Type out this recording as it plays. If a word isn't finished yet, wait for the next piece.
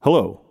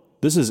Hello,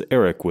 this is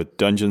Eric with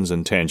Dungeons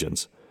and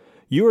Tangents.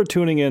 You are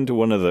tuning in to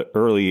one of the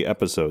early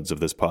episodes of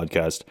this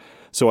podcast,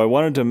 so I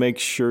wanted to make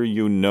sure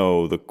you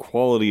know the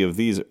quality of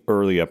these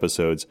early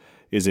episodes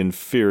is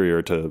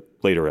inferior to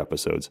later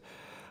episodes.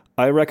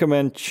 I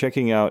recommend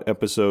checking out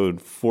episode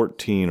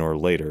 14 or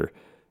later.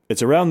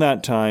 It's around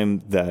that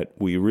time that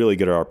we really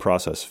get our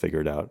process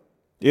figured out.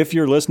 If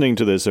you're listening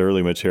to this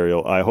early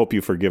material, I hope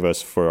you forgive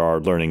us for our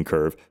learning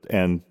curve,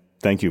 and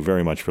thank you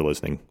very much for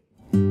listening.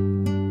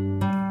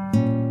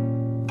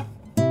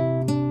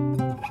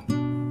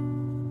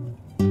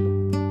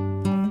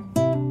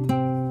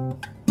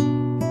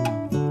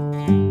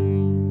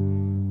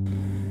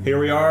 Here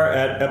we are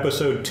at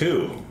episode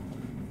 2.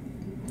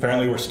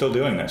 Apparently we're still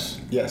doing this.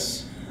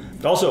 Yes.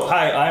 Also,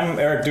 hi, I'm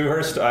Eric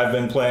Dewhurst. I've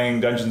been playing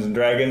Dungeons &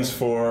 Dragons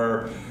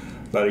for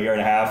about a year and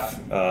a half,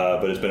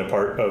 but it's been a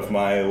part of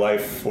my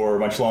life for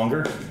much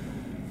longer.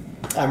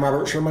 I'm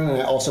Robert Sherman,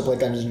 and I also play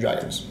Dungeons &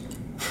 Dragons.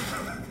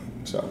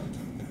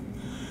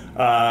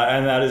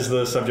 And that is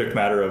the subject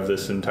matter of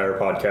this entire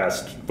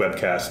podcast,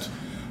 webcast,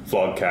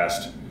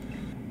 vlogcast.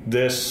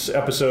 This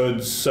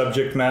episode's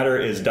subject matter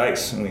is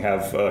dice, and we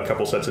have a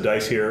couple sets of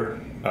dice here.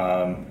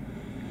 I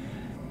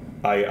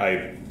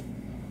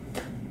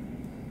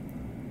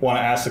want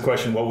to ask the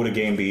question, what would a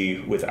game be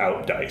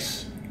without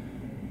dice?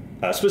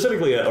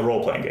 Specifically a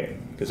role-playing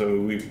game, because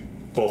we've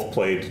both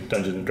played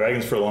Dungeons &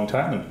 Dragons for a long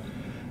time,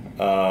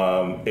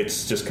 and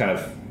it's just kind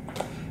of,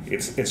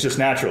 it's just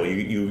natural.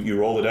 You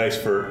roll the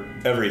dice for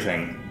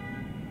everything,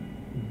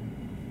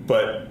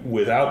 but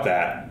without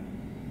that,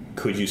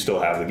 could you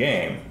still have the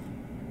game?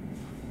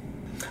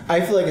 I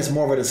feel like it's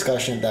more of a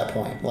discussion at that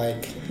point.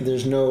 Like,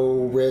 there's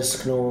no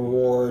risk, no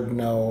reward,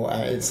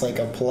 it's like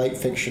a polite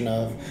fiction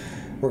of,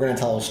 we're going to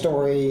tell a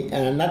story,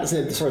 and not to say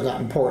that the story's not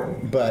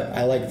important, but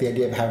I like the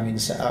idea of having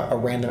a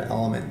random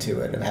element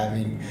to it, of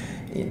having,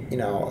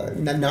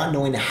 not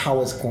knowing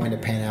how it's going to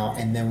pan out,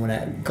 and then when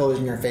it goes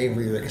in your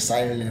favor, you're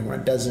excited, and when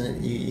it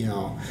doesn't, you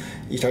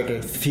start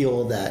to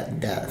feel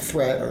that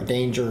threat or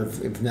danger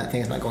if that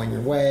thing's not going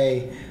your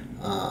way.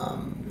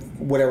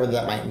 Whatever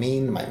that might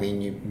mean. It might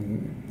mean you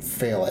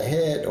fail a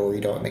hit, or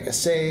you don't make a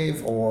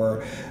save,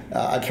 or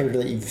a character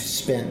that you've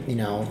spent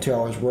 2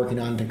 hours working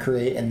on to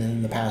create, and then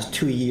in the past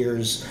 2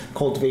 years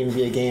cultivating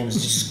via games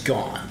is just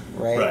gone,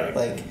 right?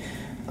 Like,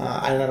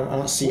 I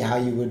don't see how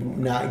you would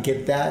not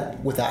get that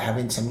without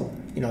having some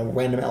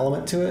random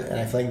element to it, and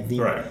I feel like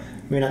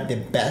maybe not the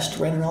best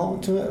random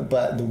element to it,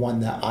 but the one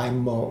that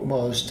I'm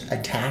most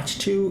attached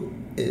to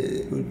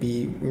would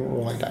be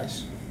rolling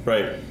dice.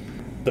 Right.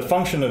 The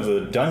function of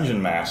the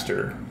dungeon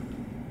master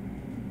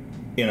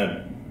in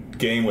a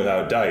game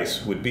without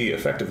dice would be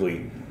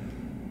effectively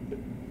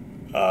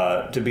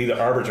to be the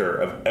arbiter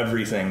of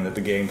everything that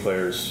the game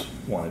players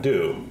want to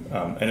do.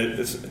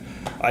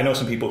 I know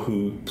some people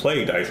who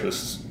play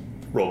diceless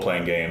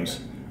role-playing games.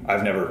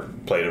 I've never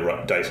played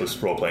a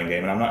diceless role-playing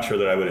game, and I'm not sure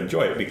that I would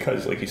enjoy it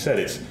because, like you said,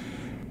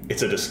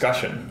 it's a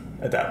discussion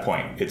at that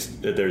point.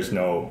 There's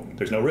no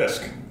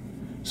risk.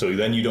 So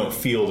then you don't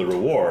feel the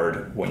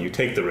reward when you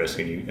take the risk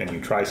and you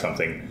try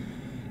something.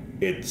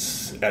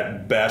 It's,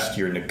 at best,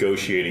 you're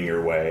negotiating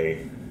your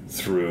way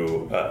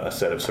through a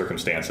set of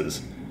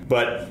circumstances.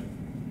 But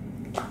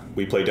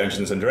we play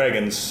Dungeons &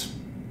 Dragons,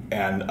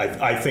 and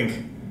I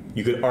think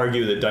you could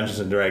argue that Dungeons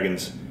 &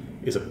 Dragons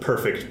is a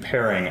perfect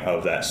pairing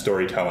of that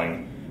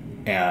storytelling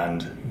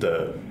and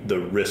the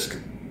risk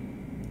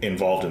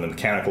involved in the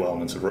mechanical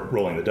elements of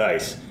rolling the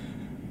dice,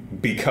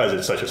 because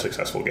it's such a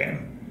successful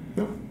game.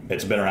 Yep.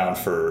 It's been around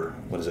for,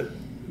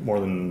 more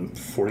than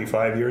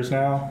 45 years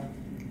now?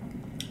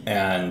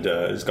 And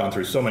it's gone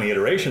through so many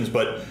iterations,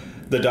 but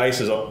the dice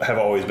have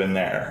always been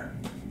there.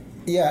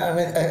 Yeah,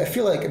 I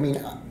feel like,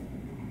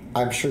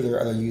 I'm sure there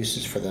are other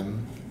uses for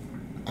them.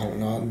 I don't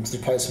know. There's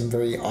probably some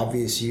very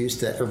obvious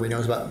use that everybody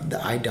knows about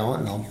that I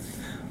don't, and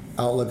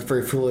I'll look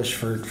very foolish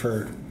for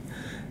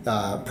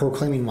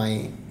proclaiming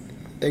my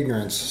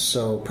ignorance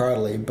so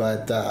proudly.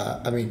 But,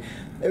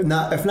 if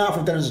not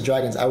for Dungeons &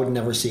 Dragons, I would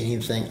never see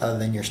anything other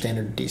than your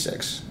standard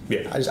D6.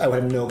 Yeah. I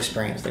would have no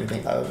experience with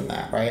anything other than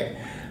that, right?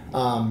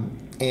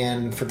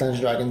 And for Dungeons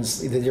 & Dragons,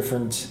 the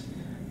different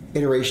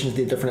iterations,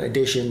 the different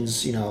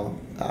editions,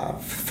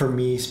 for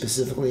me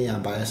specifically,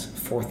 I'm biased,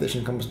 4th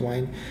edition comes to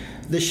mind.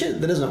 The shit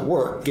that doesn't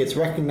work gets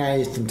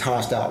recognized and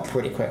tossed out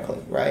pretty quickly,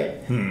 right?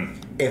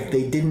 If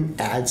they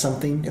didn't add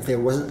something, if there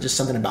wasn't just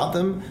something about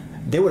them,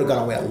 they would have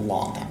gone away a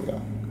long time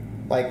ago.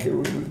 Like,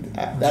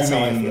 that's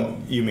how I feel.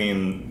 You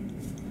mean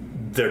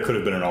there could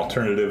have been an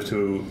alternative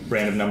to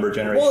random number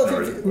generation?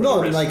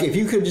 Well, if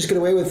you could just get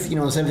away with,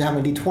 instead of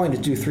having a D20,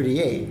 just do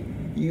 3D8.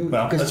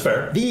 That's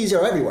fair. These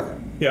are everywhere.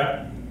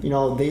 Yeah.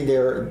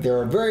 They're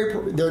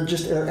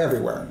just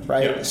everywhere,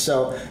 right? Yep.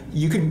 So if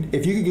you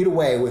could get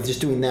away with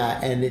just doing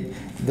that, and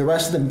the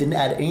rest of them didn't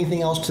add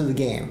anything else to the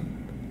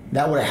game,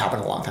 that would have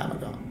happened a long time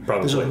ago.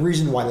 Probably. There's a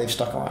reason why they've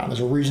stuck around. There's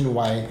a reason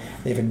why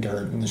they've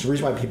endured, and there's a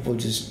reason why people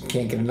just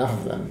can't get enough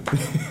of them.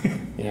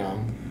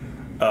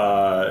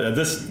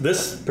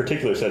 This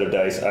particular set of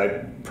dice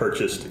I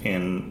purchased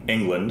in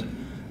England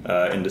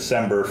in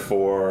December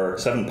for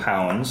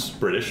 £7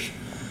 British.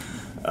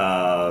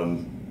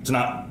 That's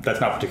not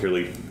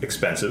particularly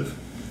expensive,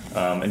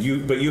 but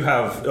you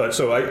have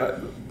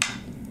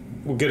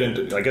we'll get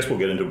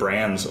into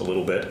brands a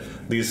little bit.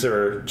 These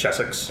are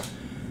Chessex,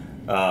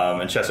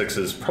 and Chessex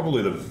is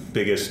probably the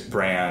biggest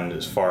brand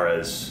as far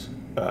as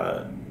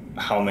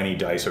how many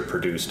dice are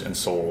produced and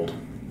sold.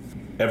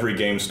 Every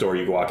game store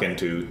you walk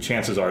into,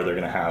 chances are they're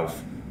going to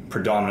have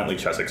predominantly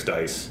Chessex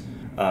dice.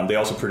 They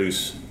also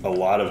produce a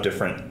lot of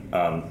different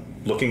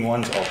looking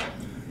ones.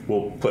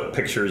 We'll put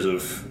pictures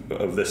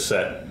of this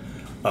set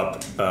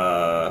up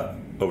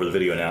over the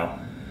video now.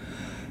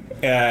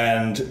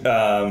 And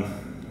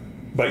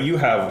but you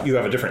have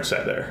a different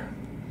set there.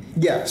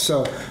 Yeah.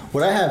 So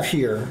what I have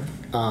here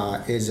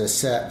is a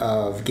set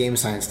of Game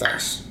Science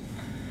dice.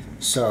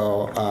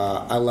 So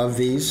I love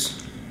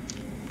these.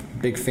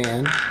 Big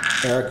fan.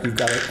 Eric, you've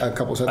got a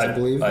couple sets, I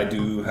believe. I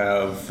do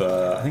have.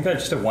 I think I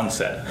just have one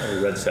set, a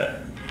red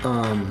set.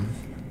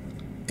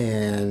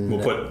 And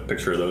we'll put a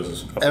picture of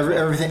those.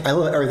 Everything. I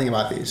love everything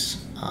about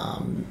these.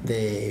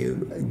 They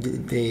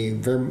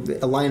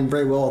align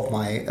very well with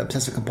my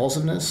obsessive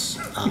compulsiveness.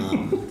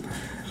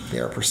 They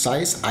are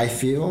precise, I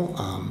feel.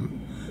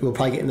 We'll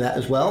probably get into that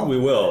as well. We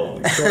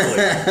will shortly,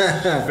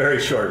 very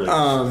shortly.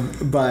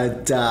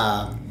 But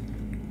a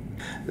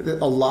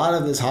lot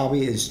of this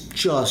hobby is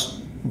just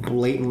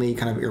blatantly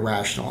kind of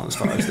irrational as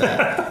far as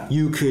that.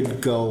 You could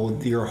go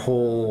your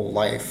whole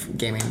life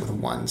gaming with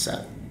one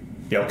set.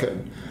 Yep. You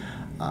could.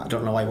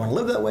 Don't know why you want to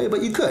live that way,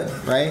 but you could,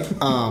 right?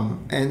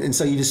 And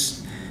so you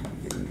just,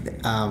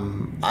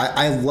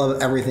 I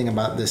love everything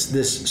about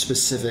this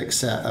specific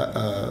set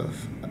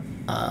of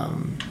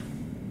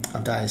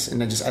dice,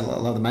 and I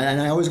love them.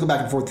 And I always go back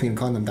and forth between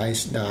calling them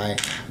dice, die.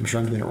 I'm sure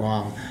I'm doing it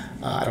wrong.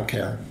 I don't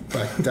care,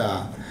 but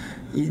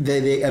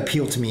they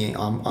appeal to me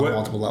on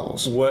multiple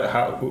levels.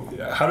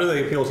 How do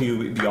they appeal to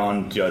you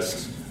beyond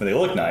just? They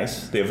look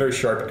nice. They have very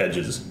sharp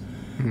edges.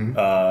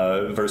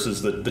 Mm-hmm.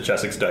 Versus the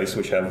Chessex dice,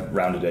 which have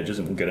rounded edges,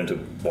 and we'll get into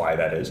why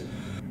that is.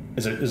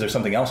 Is there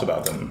something else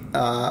about them?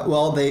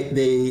 Well,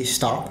 they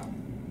stop.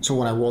 So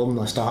when I roll them,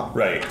 they'll stop.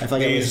 Right. I feel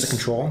like I lose the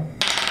control.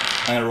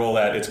 I'm going to roll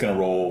that. It's going to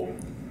roll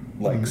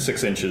like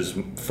 6 inches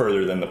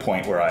further than the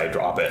point where I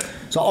drop it.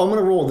 So I'm going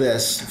to roll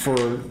this for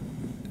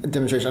a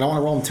demonstration. I don't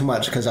want to roll them too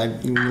much because I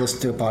listen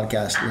to a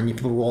podcast and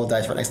people roll the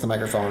dice right next to the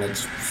microphone.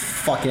 It's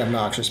fucking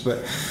obnoxious.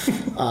 But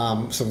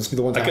so this will be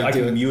the one time I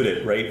can mute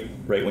it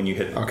right when you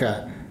hit.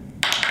 Okay.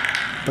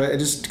 But it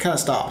just kind of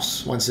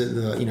stops once it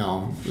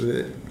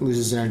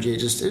loses energy. It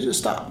just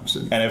stops.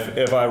 And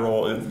if I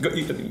roll,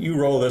 you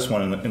roll this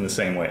one in the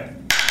same way.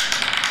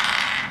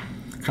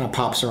 Kind of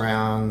pops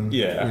around.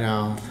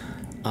 Yeah.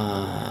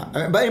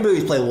 But anybody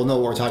who's played will know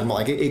what we're talking about.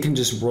 Like it can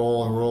just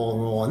roll and roll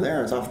and roll, and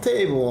there it's off the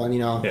table.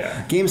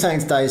 And Game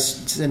Science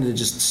dice tend to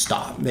just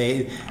stop.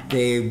 They'll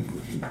do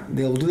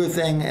their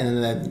thing,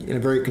 and then in a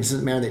very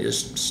consistent manner, they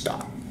just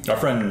stop. Our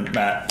friend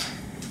Matt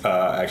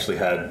actually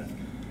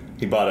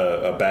he bought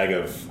a bag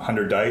of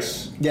 100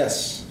 dice.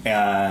 Yes.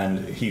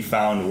 And he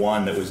found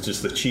one that was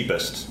just the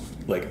cheapest.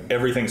 Like,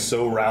 everything's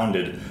so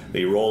rounded that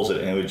he rolls it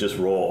and it would just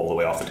roll all the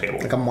way off the table.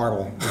 Like a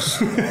marble.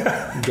 Just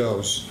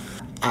goes.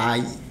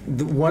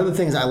 One of the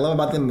things I love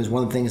about them is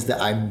one of the things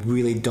that I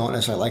really don't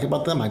necessarily like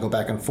about them. I go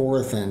back and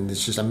forth and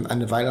it's just, I'm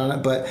undivided on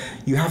it. But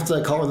you have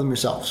to color them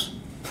yourselves.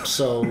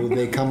 So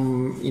they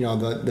come,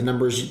 the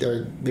numbers,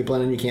 they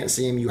blend in, you can't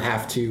see them. You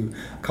have to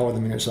color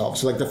them in yourself.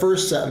 So like the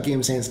first set of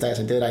Game Science dice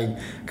I did, I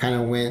kind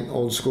of went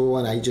old school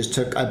and I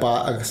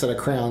bought a set of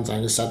crayons and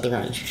I just sat there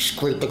and I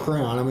scraped the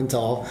crayon on them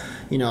until,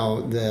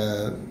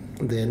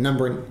 the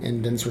number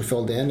indents were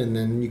filled in, and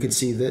then you could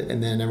see that,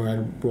 and then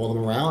I'd roll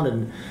them around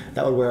and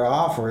that would wear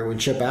off or it would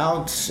chip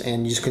out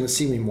and you just couldn't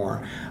see them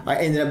anymore. I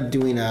ended up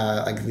doing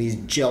these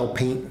gel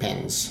paint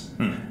pens.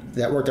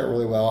 That worked out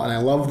really well, and I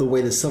love the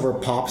way the silver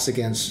pops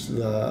against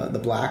the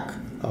black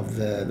of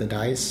the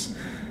dice,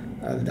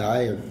 the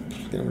die, or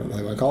I don't know how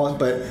you want to call it,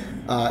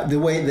 but the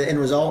way the end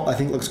result I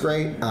think looks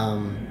great.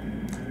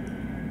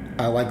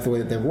 I like the way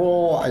that they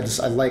roll. I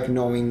like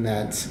knowing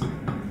that.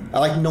 I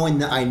like knowing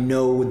that I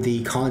know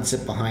the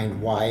concept behind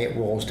why it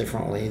rolls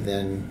differently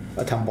than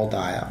a tumble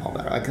die. All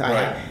that.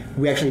 Right.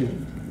 We actually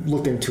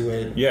looked into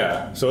it.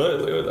 Yeah,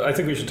 so I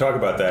think we should talk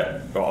about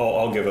that.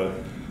 I'll give a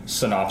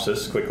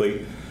synopsis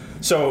quickly.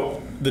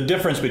 So the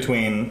difference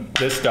between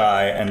this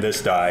die and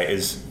this die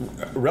is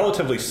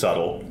relatively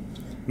subtle.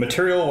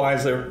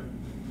 Material-wise, they're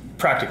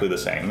practically the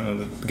same.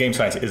 The Game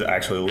Science is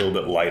actually a little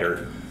bit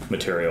lighter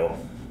material,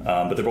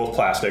 but they're both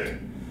plastic.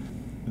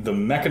 The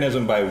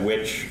mechanism by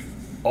which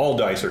all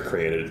dice are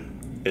created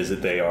is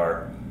that they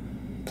are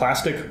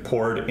plastic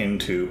poured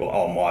into,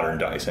 all modern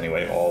dice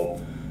anyway,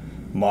 all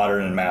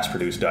modern and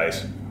mass-produced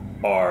dice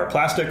are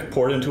plastic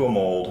poured into a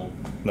mold.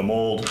 The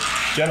mold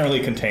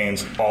generally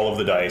contains all of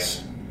the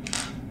dice,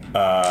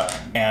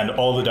 and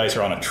all the dice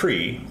are on a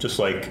tree, just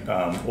like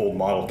old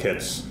model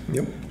kits.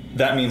 Yep.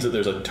 That means that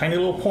there's a tiny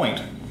little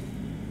point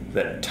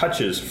that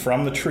touches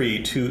from the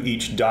tree to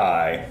each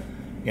die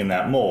in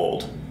that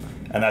mold.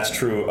 And that's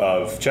true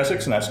of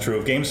Chessex, and that's true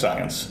of Game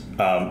Science.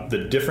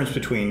 The difference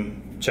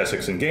between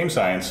Chessex and Game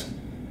Science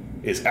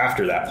is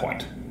after that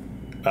point.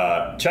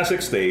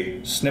 Chessex,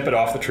 they snip it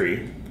off the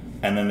tree,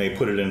 and then they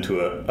put it into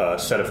a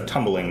set of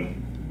tumbling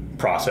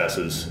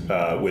processes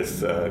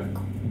with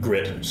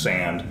grit,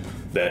 sand,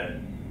 that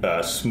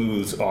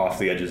smooths off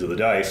the edges of the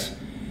dice.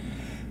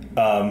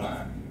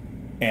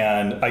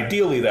 And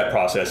ideally, that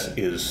process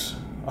is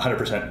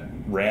 100%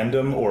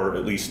 random, or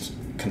at least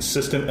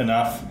consistent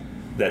enough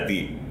that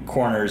the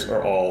corners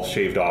are all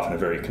shaved off in a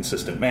very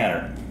consistent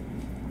manner.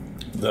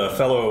 The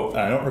fellow,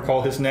 I don't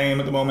recall his name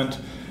at the moment,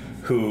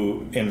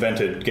 who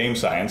invented Game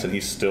Science, and he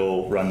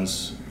still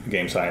runs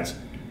Game Science,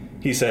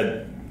 he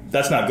said,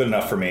 that's not good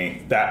enough for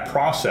me. That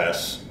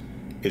process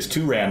is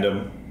too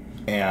random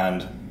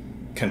and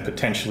can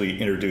potentially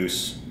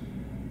introduce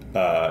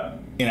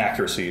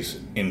inaccuracies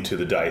into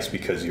the dice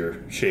because you're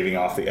shaving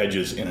off the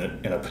edges in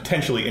a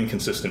potentially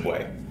inconsistent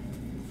way.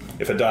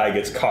 If a die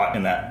gets caught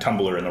in that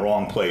tumbler in the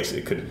wrong place,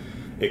 it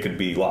could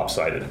be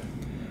lopsided.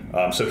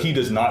 So he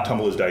does not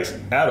tumble his dice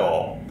at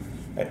all,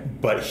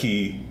 but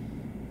he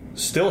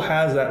still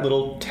has that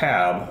little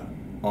tab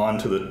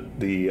onto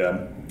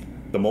the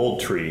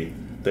mold tree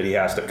that he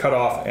has to cut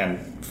off and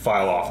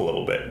file off a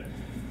little bit.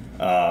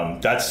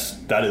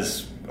 That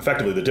is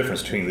effectively the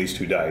difference between these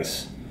two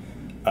dice.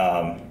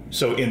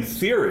 So in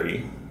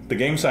theory, the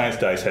Game Science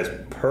dice has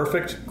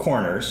perfect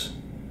corners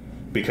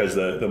because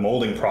the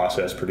molding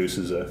process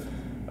produces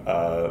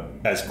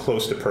as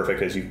close to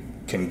perfect as you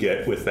can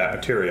get with that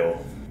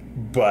material.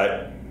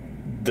 But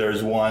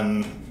there's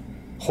one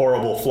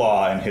horrible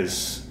flaw in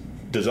his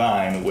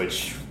design,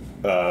 which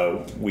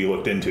we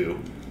looked into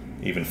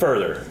even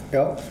further.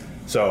 Yep.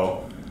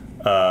 So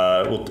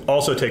we'll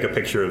also take a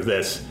picture of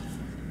this.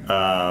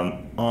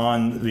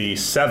 On the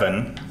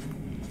 7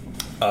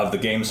 of the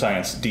Game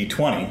Science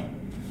D20,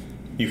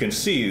 you can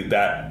see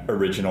that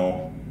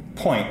original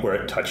point where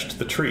it touched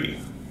the tree.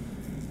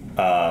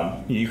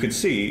 You can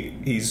see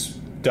he's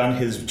done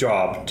his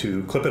job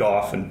to clip it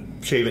off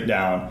and shave it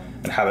down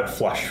and have it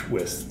flush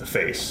with the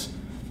face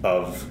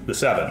of the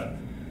 7.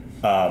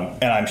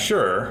 And I'm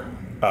sure,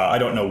 I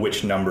don't know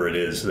which number it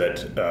is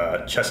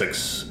that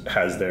Chessex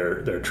has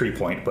their tree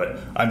point, but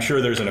I'm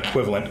sure there's an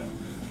equivalent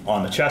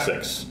on the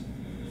Chessex.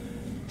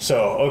 So,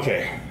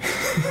 okay.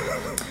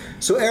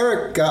 So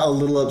Eric got a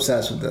little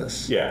obsessed with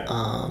this. Yeah.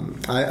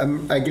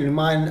 I get in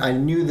mind. I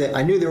knew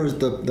there was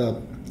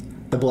the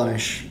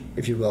blemish,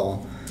 if you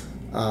will,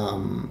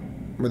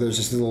 where there's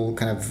this little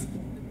kind of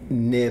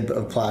nib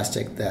of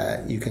plastic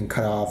that you can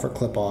cut off or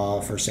clip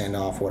off or sand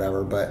off or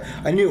whatever. But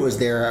I knew it was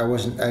there. I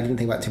didn't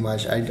think about it too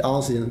much. I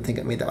honestly didn't think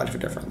it made that much of a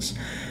difference.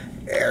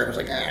 Eric was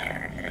like,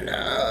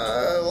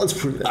 no, let's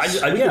prove this.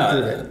 Prove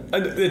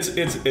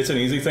it. It's an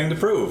easy thing to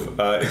prove.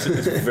 It's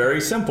very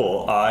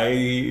simple.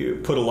 I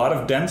put a lot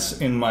of dents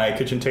in my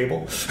kitchen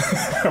table,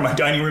 or my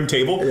dining room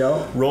table,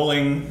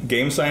 rolling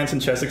Game Science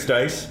and Chessex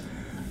dice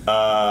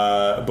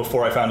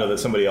before I found out that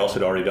somebody else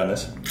had already done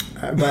this.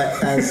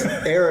 But as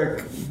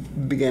Eric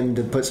began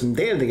to put some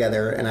data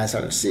together and I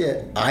started to see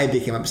it, I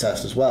became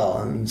obsessed as well.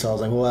 And so I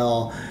was like,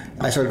 well,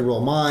 I started to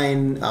roll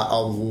mine.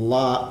 A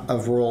lot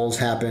of rolls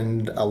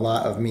happened. A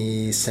lot of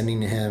me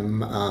sending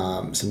him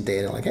some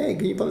data, like, hey,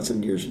 can you put this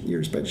into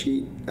your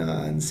spreadsheet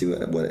and see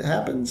what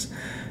happens?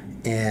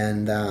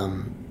 And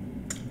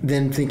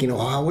then thinking,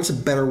 oh, what's a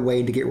better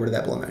way to get rid of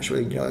that blemish?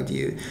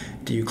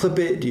 Do you clip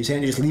it? Do you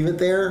sand it? Just leave it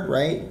there,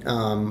 right?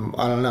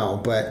 I don't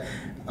know, but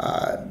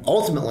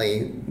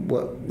ultimately,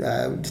 what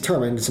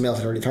determined, somebody else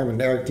had already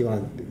determined. Eric, do you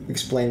want to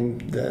explain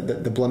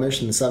the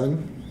blemish and the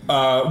 7?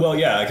 Well,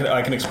 yeah,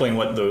 I can explain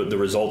what the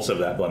results of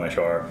that blemish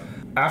are.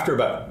 After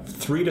about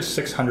 300 to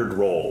 600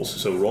 rolls,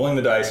 so rolling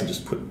the dice and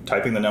just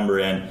typing the number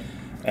in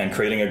and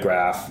creating a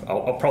graph.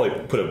 I'll probably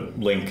put a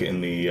link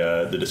in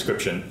the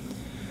description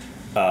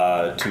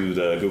to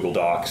the Google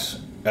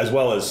Docs, as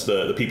well as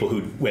the people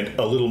who went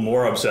a little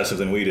more obsessive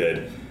than we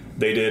did.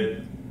 They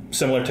did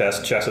similar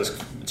tests,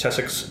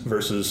 Chessex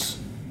versus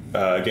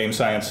Game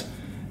Science,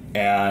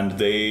 and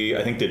they,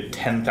 I think, did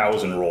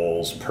 10,000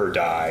 rolls per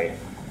die.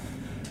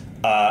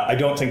 I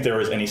don't think there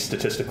was any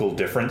statistical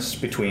difference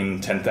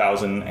between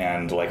 10,000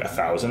 and like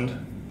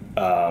 1,000.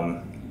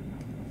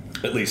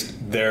 At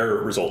least their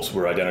results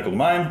were identical to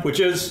mine, which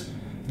is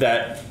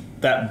that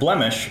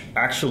blemish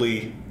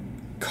actually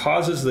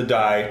causes the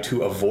die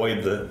to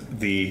avoid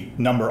the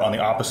number on the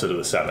opposite of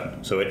the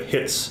 7. So it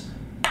hits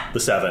the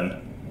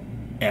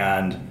 7,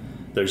 and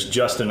there's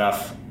just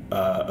enough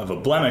of a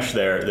blemish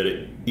there that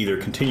it either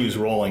continues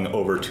rolling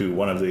over to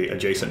one of the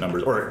adjacent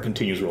numbers or it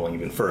continues rolling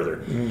even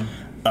further.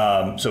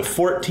 So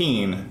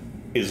 14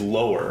 is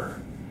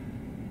lower,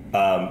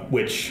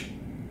 which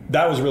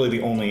that was really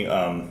the only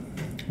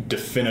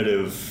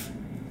definitive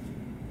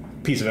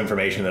piece of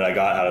information that I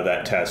got out of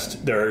that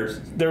test. There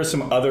were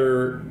some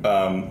other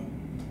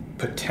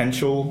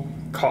potential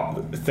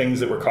things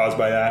that were caused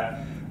by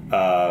that,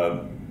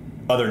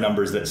 other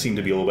numbers that seem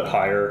to be a little bit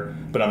higher,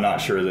 but I'm not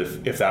sure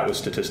if that was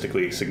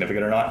statistically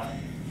significant or not.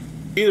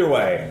 Either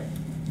way,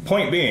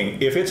 point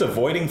being, if it's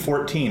avoiding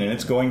 14 and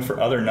it's going for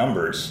other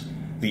numbers,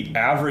 the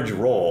average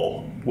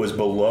roll was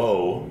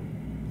below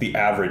the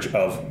average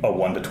of a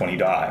 1 to 20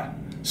 die.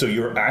 So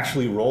you're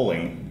actually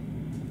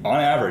rolling, on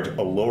average,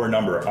 a lower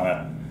number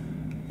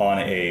on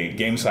a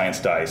game science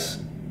dice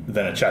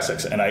than a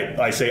Chessex. And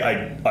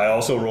I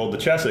also rolled the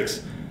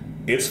Chessex.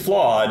 It's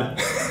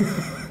flawed.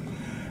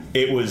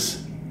 It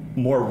was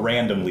more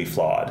randomly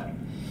flawed.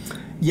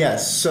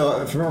 Yes.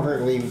 So if I remember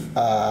correctly,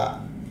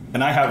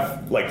 and I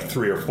have like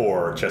 3 or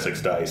 4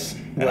 Chessex dice,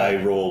 and right.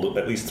 I rolled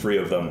at least 3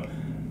 of them,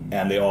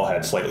 and they all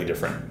had slightly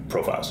different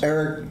profiles.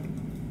 Eric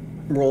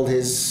rolled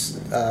his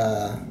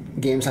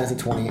game science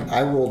D20.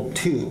 I rolled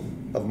 2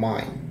 of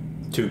mine.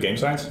 2 game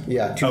science?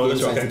 Yeah, 2 game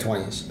science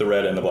D20s. The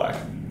red and the black.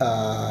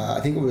 I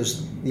think it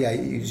was,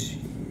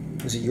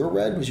 was it your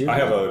red? Was yours I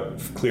red? have a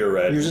clear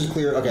red. Yours is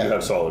clear? Okay. You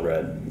have solid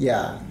red.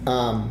 Yeah.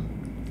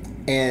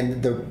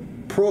 And the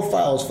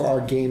profiles for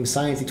our game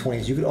science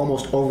D20s, you could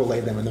almost overlay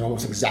them and they're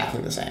almost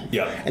exactly the same.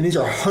 Yeah. And these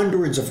are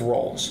hundreds of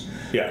rolls.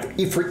 Yeah.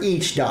 For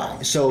each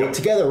die. So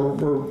together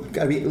we're going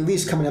to be at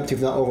least coming up to,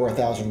 if not over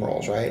 1,000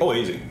 rolls, right? Oh,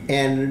 easy.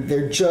 And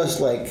they're just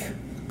like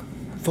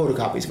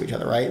photocopies of each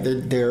other, right?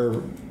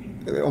 They're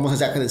almost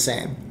exactly the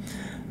same.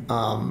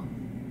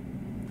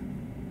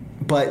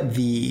 But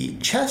the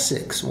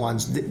Chessex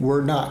ones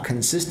were not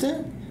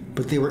consistent,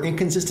 but they were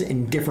inconsistent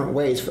in different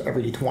ways for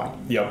every D20.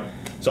 Yep.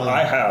 So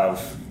I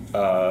have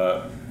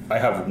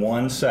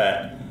one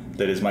set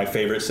that is my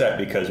favorite set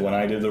because when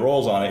I did the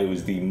rolls on it, it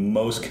was the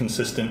most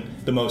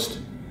consistent, the most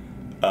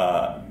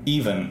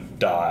even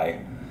die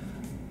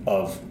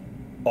of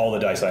all the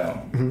dice I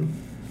own.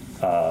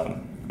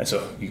 Mm-hmm. And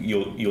so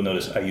you'll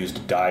notice I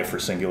used die for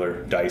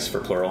singular, dice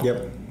for plural.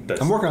 Yep.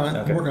 I'm working on it.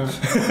 Okay. I'm working on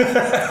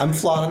it. I'm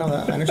flawed. I know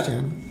that. I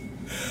understand.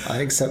 I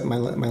accept my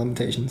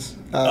limitations.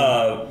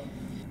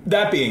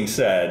 That being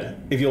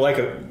said, if you like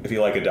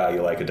a die,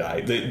 you like a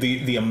die.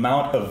 The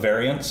amount of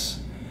variance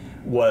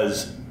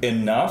was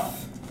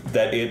enough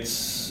that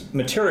it's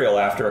material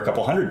after a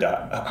couple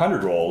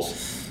hundred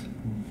rolls.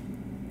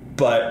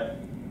 But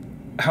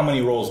how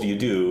many rolls do you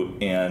do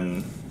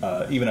in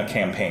even a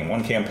campaign?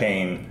 One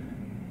campaign,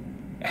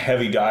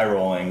 heavy die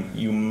rolling,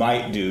 you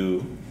might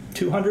do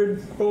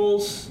 200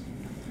 rolls.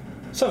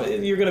 So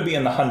you're going to be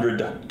in the 100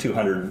 to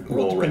 200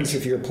 roll range. Depends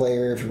if you're a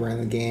player, if you're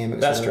running the game,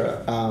 That's true.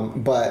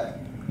 But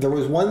there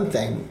was one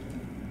thing,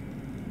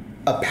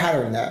 a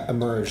pattern that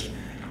emerged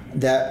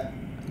that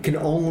can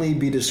only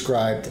be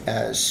described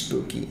as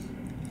spooky.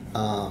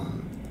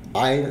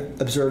 I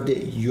observed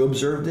it, you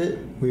observed it,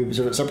 we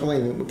observed it separately,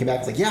 and we came back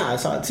and like, yeah, I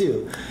saw it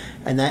too.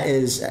 And that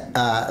is,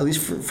 at least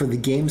for the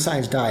game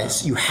size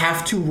dice, you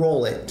have to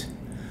roll it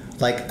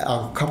like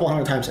a couple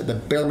hundred times at the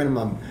bare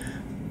minimum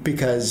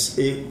because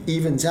it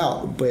evens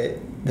out. But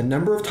the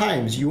number of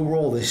times you will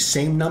roll the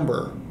same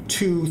number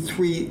 2,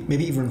 3,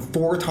 maybe even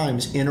 4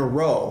 times in a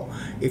row,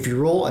 if you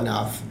roll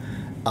enough,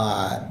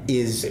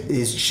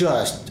 is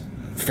just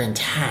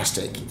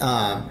fantastic.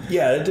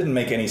 Yeah, it didn't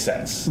make any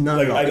sense. No,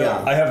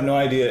 I have no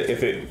idea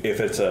if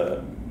it's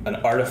an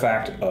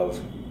artifact of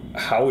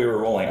how we were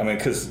rolling. I mean,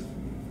 because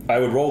I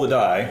would roll the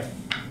die,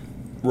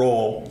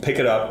 roll, pick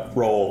it up,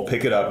 roll,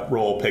 pick it up,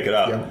 roll, pick it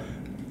up. Yeah.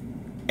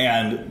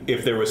 And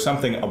if there was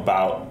something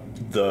about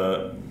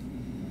the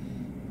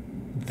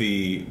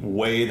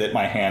way that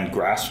my hand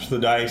grasped the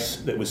dice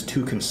that was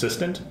too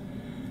consistent,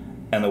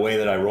 and the way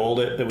that I rolled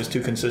it that was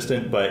too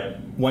consistent, but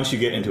once you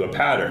get into a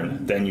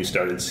pattern, then you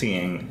started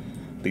seeing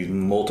these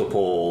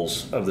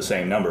multiples of the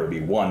same number. It'd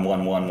be 1,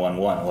 1, 1, 1,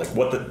 1. Like,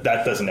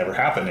 that doesn't ever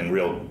happen in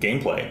real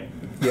gameplay.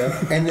 Yeah.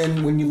 And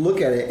then when you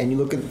look at it and you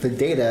look at the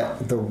data,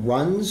 the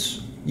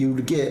runs you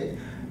would get,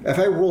 if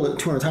I rolled it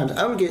 200 times,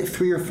 I would get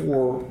 3 or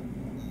 4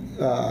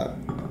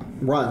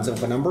 runs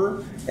of a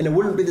number, and it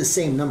wouldn't be the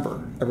same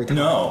number every time.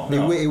 No.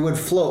 It would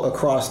float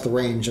across the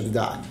range of the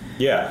die.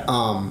 Yeah.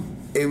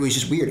 It was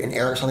just weird, and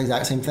Eric saw the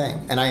exact same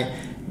thing, and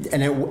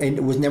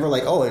it was never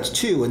like, oh, it's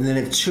 2, and then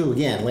it's 2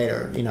 again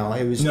later. You know,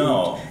 it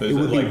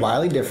would be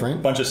wildly different.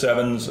 A bunch of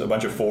 7s, a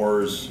bunch of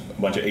 4s,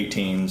 a bunch of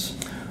 18s.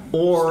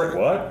 Or like,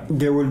 what?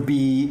 There would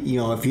be,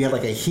 if you had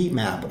like a heat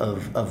map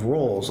of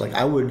rolls, like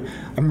I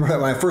remember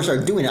when I first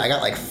started doing it, I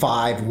got like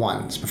 5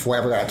 1s before I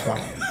ever got a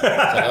 20. It's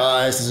like,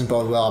 oh, this doesn't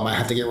bode well. I might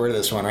have to get rid of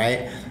this one,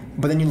 right?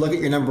 But then you look at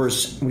your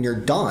numbers when you're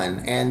done,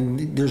 and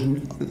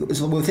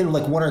it's within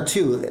like 1 or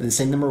 2 the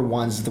same number of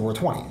 1s as there were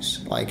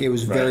 20s. Like it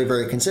was very,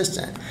 very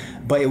consistent.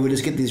 But it would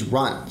just get these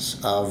runs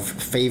of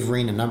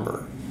favoring a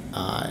number.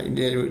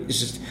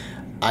 It's just,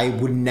 I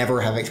would never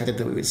have expected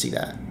that we would see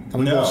that. And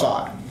we both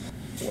saw it.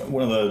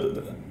 One of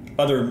the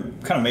other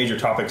kind of major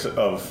topics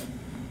of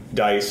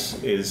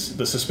dice is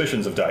the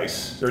suspicions of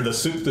dice, or the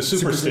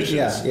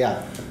superstitions.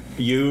 Yeah.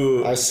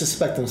 I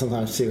suspect them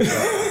sometimes too.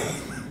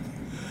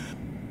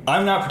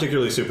 I'm not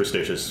particularly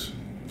superstitious,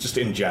 just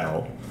in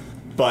general,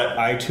 but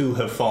I too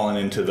have fallen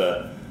into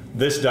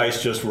this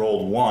dice just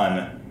rolled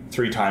 1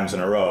 3 times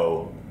in a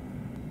row.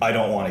 I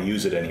don't want to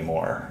use it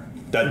anymore.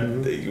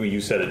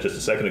 You said it just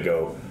a second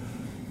ago.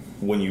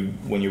 When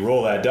you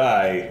roll that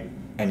die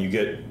and you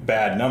get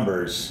bad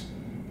numbers,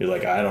 you're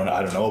like, I don't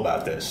know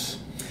about this.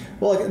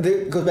 Well,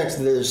 it goes back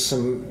to there's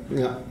some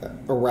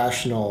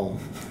irrational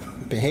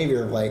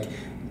behavior of like,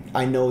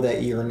 I know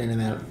that you're an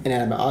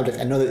inanimate object.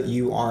 I know that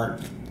you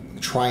aren't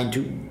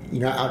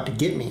you're not out to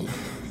get me,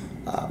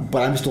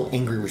 but I'm still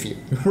angry with you.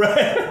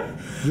 Right.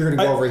 You're going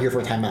to go over here for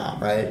a timeout,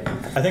 right?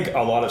 I think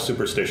a lot of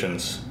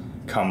superstitions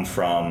come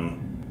from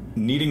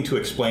needing to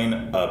explain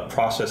a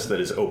process that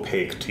is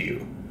opaque to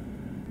you.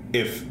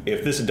 If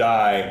this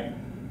die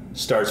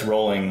starts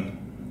rolling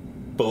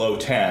below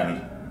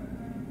 10,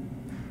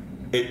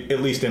 at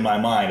least in my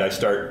mind, I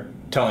start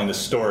telling the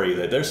story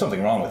that there's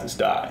something wrong with this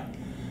die.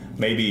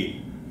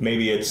 Maybe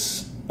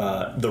it's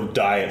the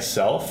die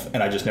itself,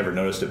 and I just never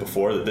noticed it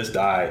before, that this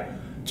die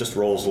just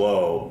rolls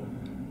low,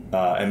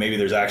 and maybe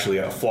there's actually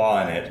a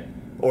flaw in it.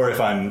 Or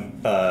if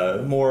I'm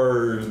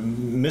more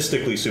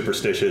mystically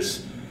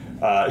superstitious,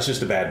 it's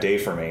just a bad day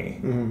for me.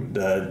 Mm-hmm.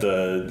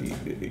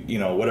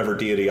 The whatever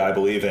deity I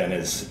believe in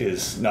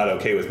is not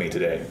okay with me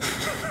today.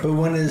 But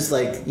when is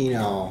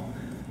the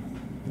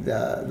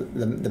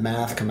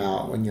math come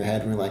out in your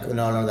head when you're like, oh,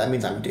 no, that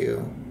means I'm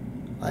due.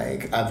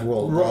 Like, I've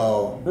rolled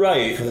low.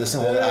 Right. For this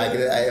whole,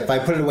 if I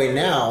put it away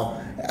now,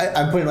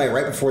 I'm putting it away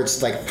right before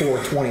it's like 4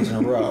 20s in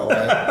a row.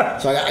 Right?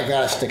 So I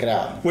gotta stick it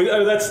out.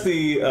 Well, that's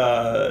the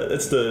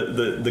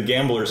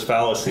gambler's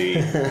fallacy.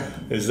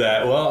 Is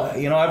that,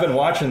 I've been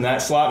watching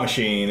that slot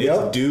machine.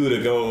 It's due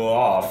to go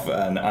off,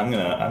 and I'm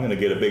gonna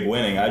get a big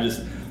winning. I'm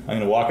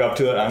gonna walk up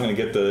to it. I'm gonna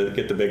get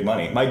the big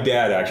money. My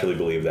dad actually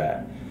believed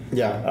that.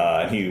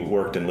 Yeah. He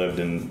worked and lived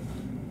in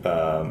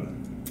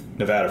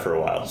Nevada for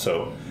a while.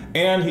 So.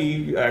 And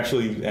he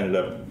actually ended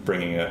up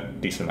bringing a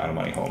decent amount of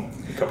money home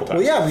a couple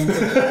times. Well,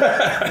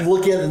 yeah,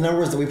 looking at the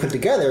numbers that we put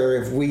together,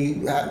 if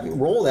we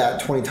roll that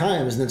 20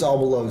 times and it's all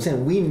below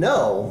 10, we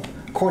know,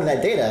 according to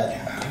that data,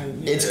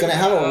 it's going to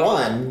have a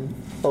run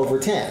over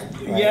 10.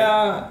 Right?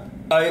 Yeah,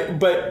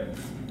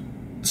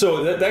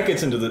 so that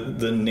gets into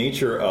the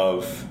nature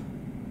of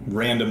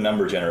random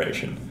number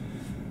generation.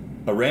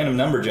 A random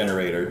number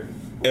generator,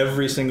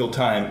 every single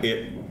time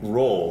it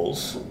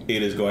rolls,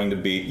 it is going to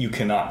be, you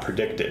cannot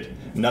predict it.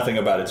 Nothing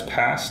about its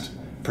past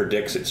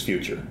predicts its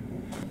future.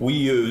 We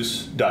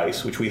use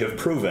dice, which we have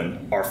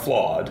proven are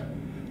flawed,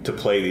 to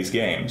play these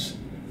games.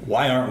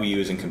 Why aren't we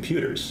using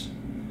computers?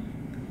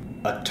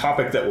 A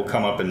topic that will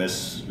come up in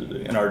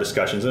our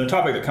discussions, and a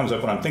topic that comes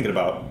up when I'm thinking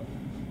about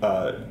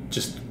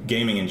just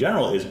gaming in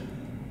general, is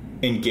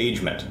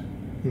engagement.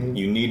 Mm-hmm.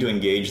 You need to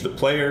engage the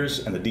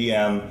players and the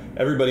DM.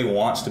 Everybody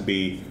wants to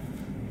be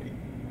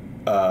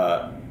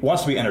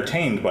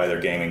entertained by their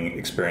gaming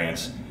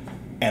experience.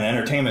 And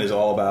entertainment is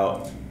all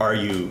about, are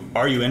you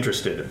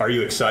interested? Are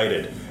you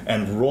excited?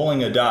 And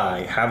rolling a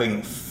die,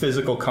 having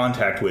physical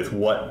contact with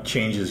what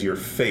changes your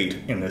fate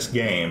in this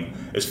game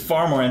is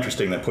far more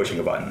interesting than pushing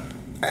a button.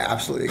 I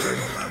absolutely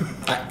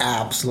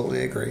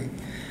agree.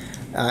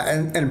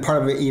 And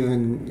part of it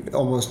even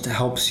almost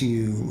helps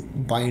you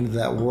buy into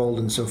that world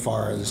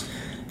insofar as,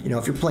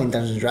 if you're playing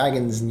Dungeons &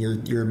 Dragons and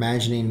you're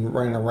imagining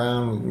running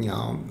around with,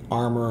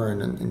 armor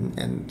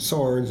and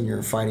swords, and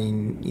you're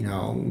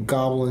fighting,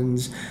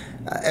 goblins,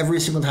 every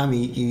single time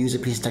you use a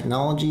piece of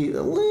technology,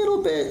 a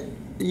little bit,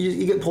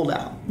 you get pulled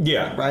out.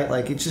 Yeah. Right?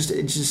 Like,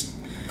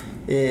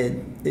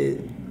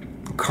 it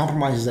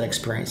compromises that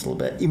experience a little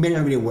bit. You may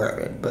not be aware of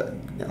it, but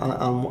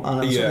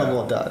on a certain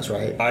level it does,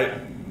 right?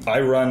 I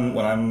run,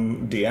 when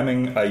I'm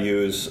DMing, I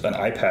use an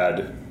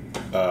iPad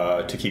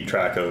to keep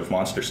track of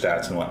monster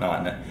stats and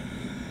whatnot, and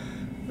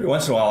every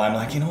once in a while, I'm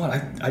like, you know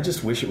what? I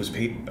just wish it was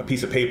a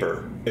piece of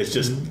paper. It's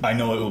just, I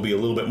know it will be a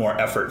little bit more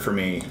effort for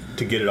me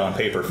to get it on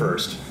paper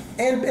first.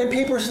 And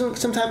paper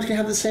sometimes can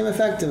have the same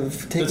effect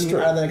of taking you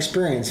out of that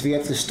experience. If you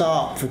have to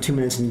stop for 2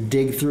 minutes and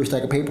dig through a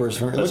stack of papers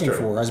for what you're looking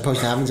for, as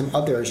opposed to having them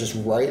up there, it's just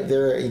right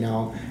there.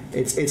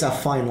 It's a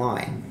fine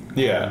line.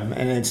 Yeah,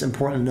 and it's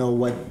important to know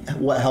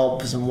what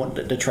helps and what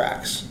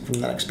detracts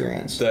from that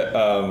experience. That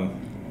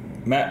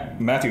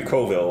Matthew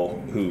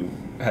Colville, who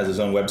has his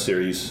own web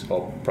series,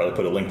 I'll probably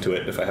put a link to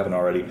it if I haven't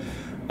already.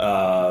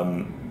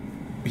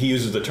 He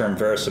uses the term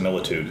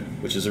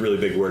verisimilitude, which is a really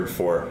big word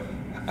for,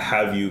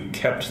 have you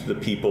kept the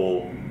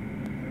people,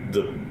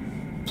 the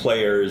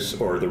players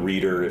or the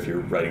reader if you're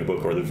writing a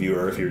book, or the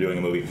viewer if you're doing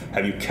a movie,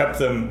 have you kept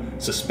them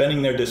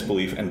suspending their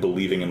disbelief and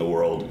believing in the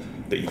world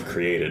that you've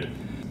created?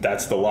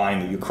 That's the line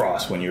that you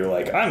cross when you're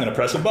like, I'm going to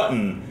press a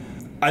button.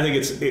 I think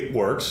it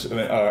works. I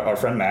mean, our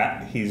friend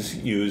Matt, he's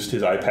used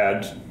his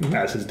iPad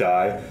as his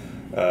die.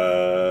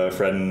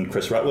 Friend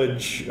Chris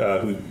Rutledge,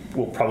 who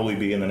will probably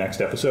be in the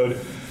next episode,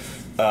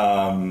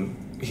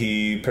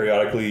 he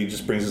periodically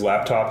just brings his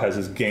laptop, has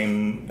his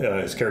game,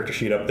 his character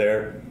sheet up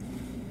there.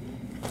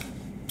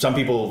 Some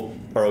people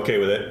are okay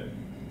with it.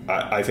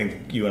 I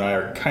think you and I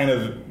are kind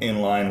of in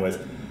line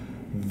with,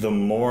 the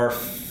more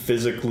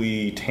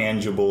physically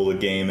tangible the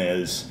game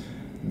is,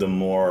 the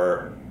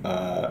more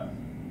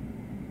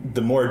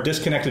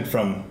disconnected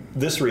from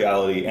this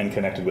reality and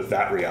connected with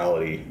that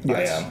reality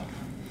I am.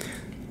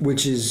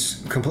 Which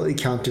is completely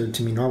counter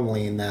to me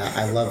normally, in that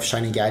I love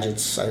shiny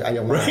gadgets. I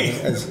don't want to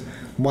have as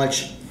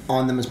much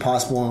on them as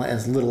possible and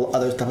as little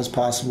other stuff as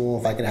possible.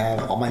 If I could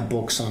have all my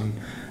books on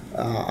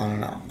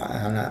on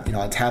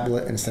a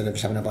tablet instead of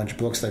just having a bunch of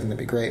books, I think that'd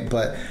be great.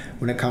 But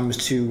when it comes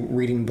to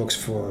reading books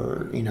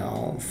for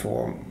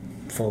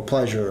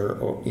pleasure,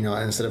 or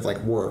instead of like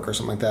work or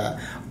something like that,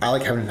 I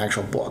like having an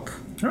actual book.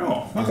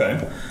 Oh,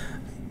 okay.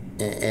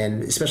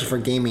 And especially for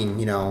gaming,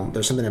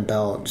 there's something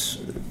about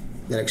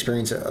that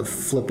experience of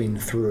flipping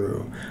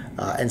through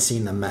and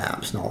seeing the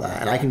maps and all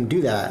that. And I can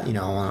do that,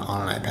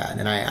 on an iPad.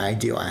 And I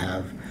do. I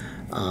have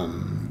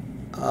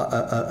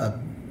a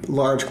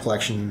large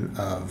collection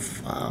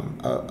of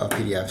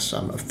PDFs.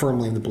 I'm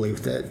firmly in the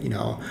belief that,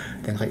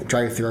 things like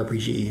drive-through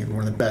RPG are one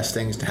of the best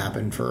things to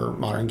happen for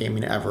modern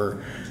gaming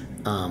ever.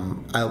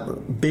 I'm a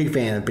big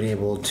fan of being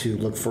able to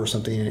look for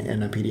something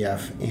in a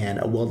PDF, and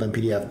a well-done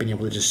PDF, being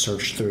able to just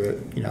search through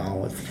it,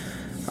 with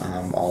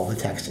all the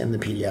text in the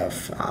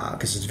PDF,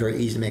 because it's very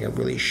easy to make a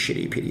really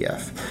shitty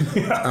PDF.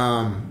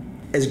 Yeah.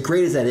 As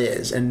great as that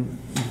is, and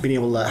being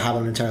able to have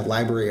an entire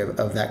library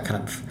of that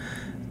kind of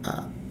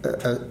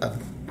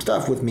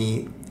stuff with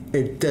me,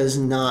 it does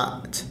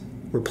not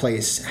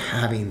replace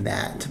having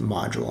that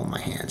module in my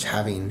hands,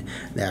 having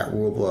that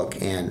rule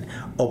book, and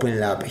opening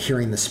it up,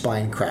 hearing the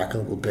spine crack a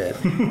little bit,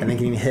 and then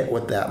getting hit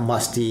with that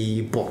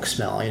musty book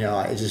smell.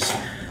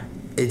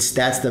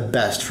 That's the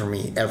best for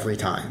me every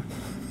time.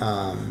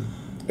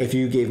 If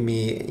you gave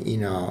me,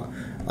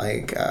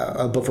 like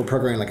a book for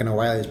programming, like an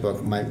O'Reilly's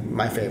book,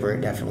 my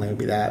favorite definitely would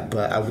be that.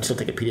 But I would still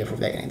take a PDF of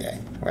that any day,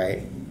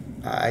 right?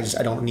 I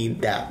don't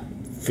need that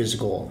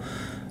physical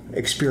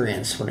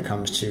experience when it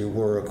comes to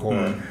work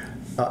or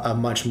a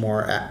much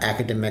more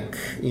academic,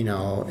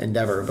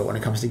 endeavor. But when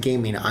it comes to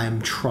gaming,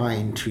 I'm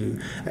trying to.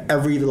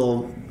 Every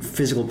little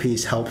physical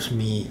piece helps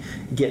me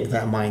get into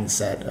that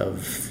mindset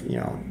of,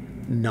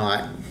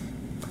 not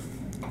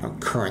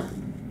current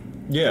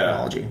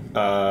technology.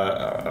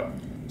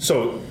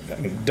 So,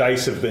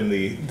 dice have been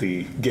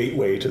the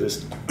gateway to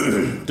this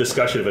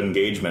discussion of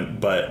engagement,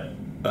 but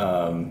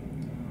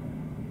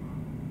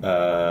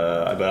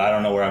I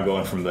don't know where I'm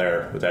going from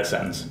there with that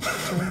sentence.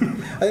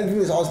 I think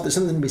there's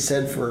something to be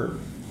said for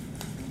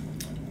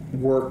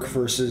work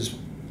versus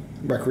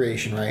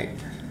recreation, right?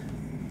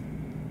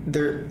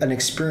 An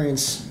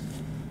experience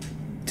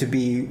to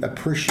be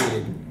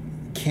appreciated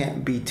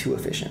can't be too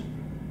efficient.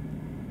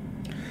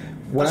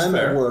 When I'm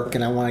at work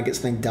and I want to get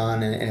something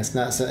done, and it's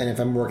not, and if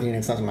I'm working and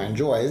it's not something I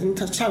enjoy, and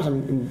times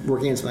I'm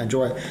working and something I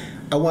enjoy,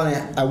 I want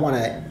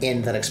to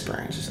end that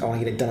experience. I want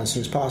to get it done as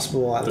soon as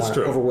possible. I want it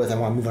over with. I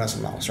want to move on to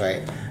something else,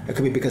 right? It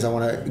could be because I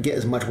want to get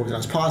as much work done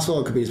as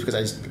possible. It could be just because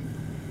I just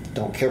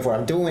don't care for what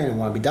I'm doing and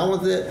want to be done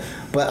with it.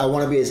 But I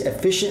want to be as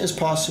efficient as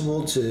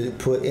possible, to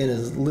put in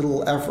as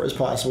little effort as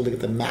possible to get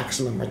the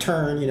maximum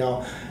return.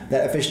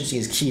 That efficiency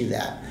is key to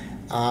that.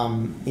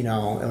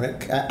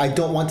 I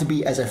don't want to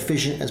be as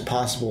efficient as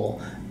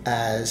possible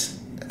as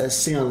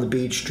sitting on the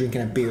beach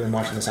drinking a beer and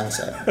watching the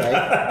sunset,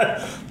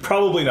 right?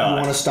 Probably not. You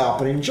want to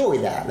stop and enjoy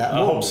that moment.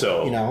 I hope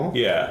so.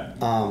 Yeah.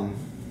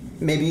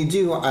 Maybe you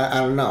do. I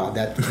don't know.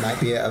 That might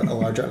be a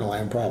larger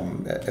underlying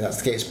problem if that's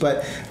the case.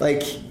 But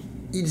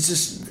it's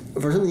just,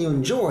 for something you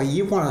enjoy,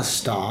 you want to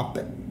stop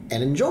and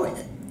enjoy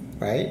it.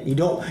 Right? You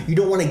don't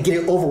want to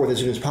get it over with as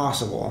soon as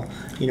possible.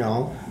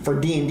 For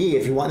D&D,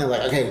 if you want, they're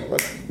like, okay,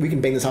 we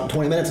can bang this out in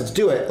 20 minutes. Let's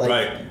do it.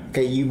 Right.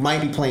 Okay, you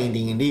might be playing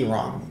D&D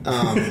wrong.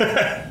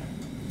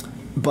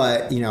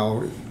 But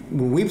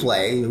when we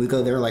play, we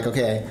go there like,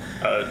 okay,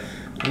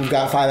 we've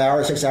got 5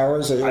 hours, 6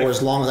 hours, or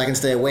as long as I can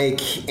stay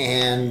awake,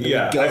 and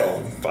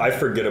go. I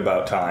forget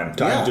about time.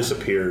 Time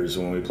disappears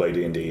when we play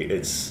D&D.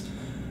 It's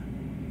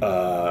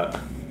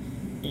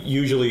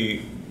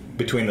usually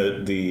between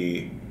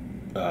the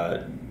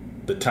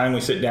time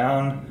we sit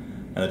down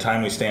and the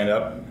time we stand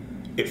up,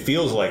 it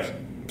feels like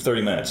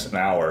 30 minutes, an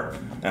hour,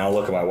 and I'll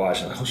look at my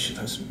watch and I'm like, oh shit,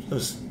 that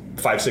was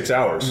 5-6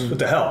 hours. What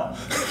the hell?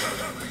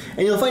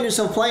 And you'll find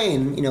yourself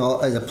playing,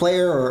 as a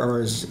player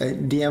or as a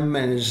DM,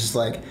 and it's just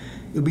like,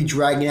 you'll be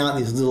dragging out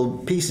these little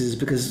pieces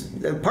because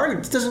part of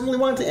it doesn't really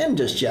want it to end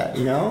just yet,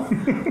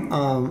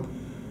 and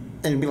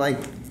it'd be like,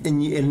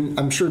 and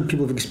I'm sure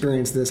people have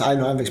experienced this. I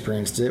know I've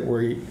experienced it,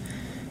 where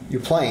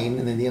you're playing,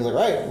 and then the end's like,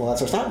 right, well,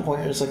 that's our starting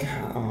point. And it's like,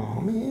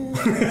 oh, man.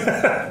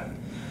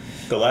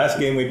 The last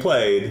game we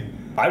played,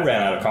 I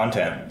ran out of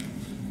content.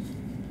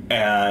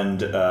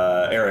 And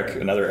Eric,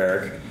 another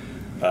Eric,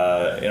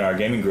 in our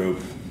gaming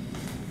group,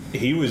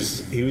 he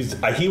was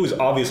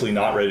obviously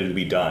not ready to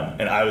be done.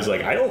 And I was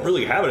like, I don't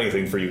really have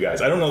anything for you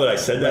guys. I don't know that I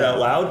said that out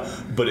loud,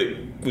 but it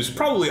was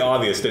probably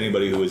obvious to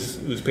anybody who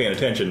was paying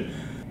attention.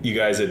 You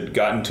guys had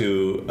gotten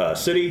to a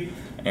city,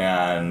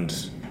 and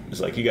it's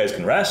like, you guys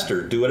can rest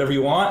or do whatever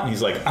you want. And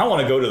he's like, I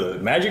want to go to the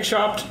magic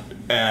shop,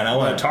 and I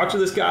want to talk to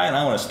this guy, and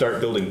I want to start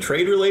building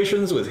trade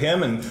relations with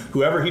him and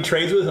whoever he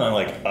trades with. And I'm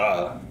like,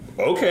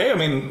 okay. I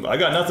mean, I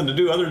got nothing to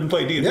do other than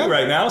play D&D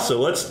right now, so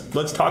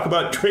let's talk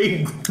about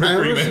trade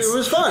agreements. It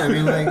was fun. I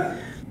mean,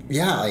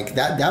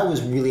 that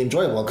was really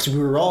enjoyable because we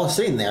were all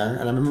sitting there,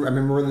 and I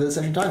remember the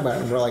session talking about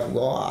it, and we're like,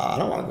 well, I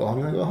don't want to go home.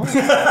 I'm going to go home.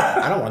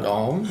 I don't want to go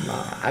home.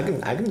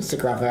 I can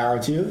stick around for an hour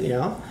or two,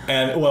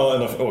 And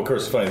of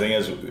course, the funny thing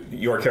is,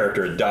 your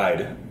character had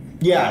died.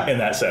 In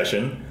that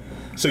session.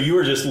 So you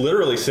were just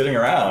literally sitting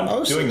around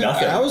doing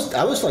nothing. I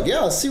was like,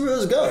 yeah, let's see where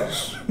this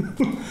goes.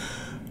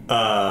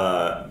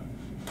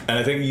 And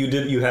I think you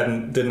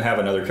didn't have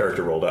another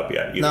character rolled up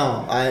yet. Either.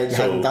 No, I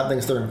hadn't thought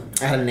things through.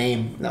 I had a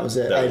name. That was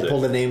it. I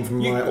pulled a name from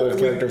my old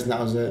characters, and that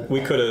was it. We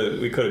could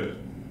have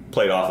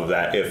played off of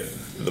that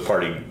if the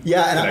party.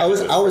 Yeah, and I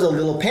was a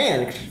little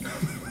panicked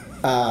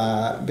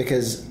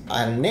because I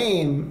had a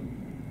name,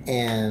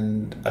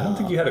 and I don't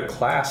think you had a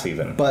class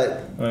even.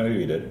 But maybe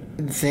you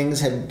did.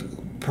 Things had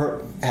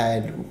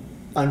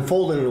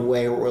unfolded in a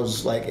way where it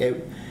was like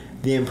it.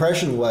 The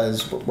impression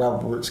was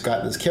Robert's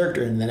got this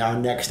character, and then our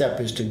next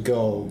step is to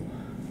go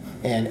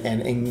and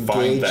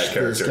engage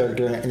this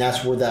character, and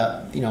that's where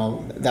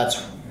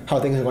that's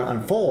how things are going to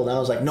unfold. And I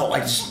was like, no,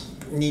 I just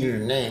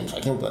needed a name, so I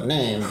came up with a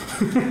name.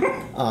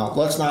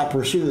 Let's not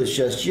pursue this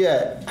just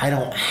yet. I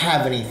don't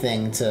have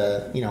anything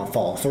to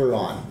follow through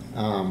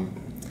on.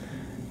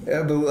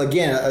 But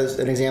again, as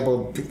an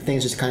example of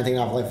things just kind of taking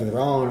off life of their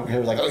own, it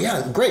was like, oh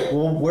yeah, great.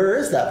 Well, where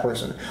is that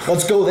person?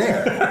 Let's go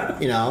there.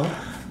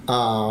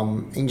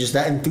 And just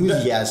that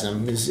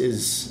enthusiasm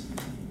is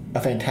a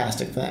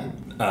fantastic thing.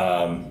 But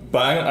I'm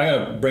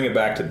going to bring it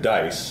back to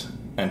dice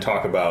and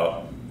talk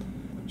about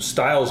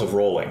styles of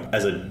rolling.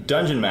 As a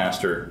dungeon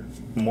master,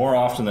 more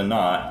often than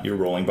not, you're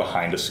rolling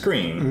behind a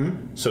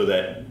screen, so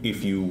that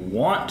if you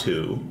want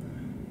to,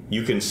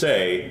 you can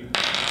say,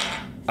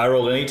 I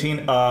rolled an 18.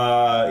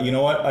 You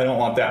know what? I don't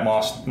want that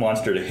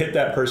monster to hit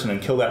that person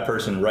and kill that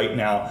person right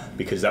now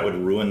because that would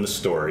ruin the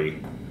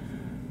story.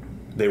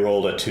 They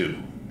rolled a 2.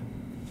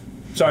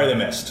 Sorry, they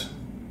missed.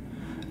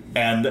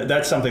 And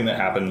that's something that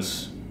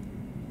happens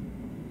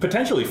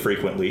potentially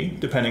frequently,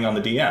 depending on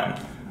the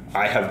DM.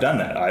 I have done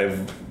that.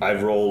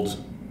 I've rolled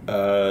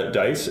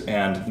dice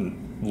and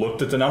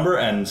looked at the number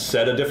and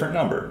said a different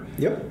number.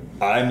 Yep.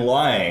 I'm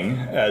lying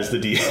as the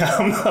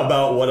DM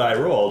about what I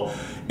rolled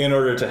in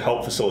order to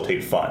help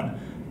facilitate fun,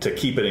 to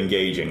keep it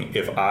engaging.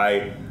 If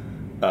I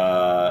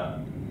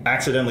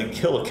accidentally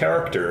kill a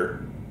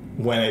character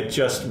when it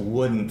just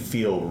wouldn't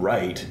feel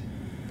right,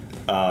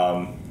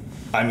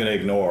 I'm going to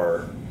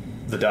ignore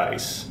the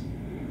dice.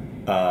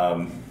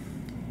 But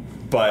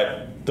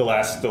the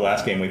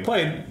last game we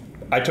played,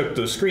 I took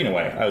the screen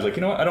away. I was like,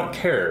 you know what? I don't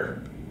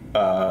care.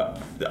 I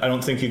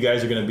don't think you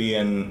guys are going to be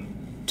in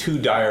too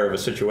dire of a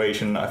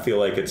situation. I feel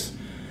like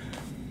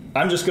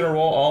I'm just going to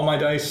roll all my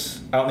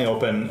dice out in the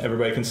open.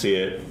 Everybody can see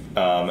it,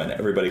 and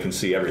everybody can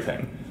see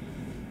everything.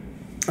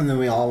 And then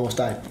we all almost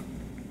died.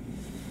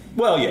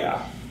 Well,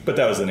 yeah, but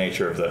that was the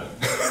nature of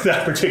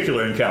that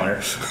particular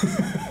encounter.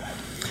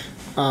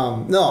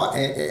 No, I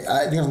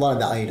think there's a lot of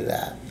value to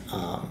that,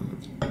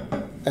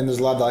 and there's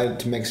a lot of value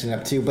to mixing it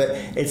up too. But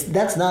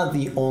that's not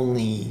the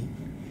only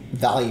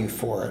value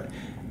for it.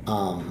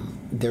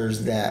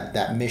 There's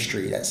that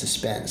mystery, that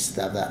suspense,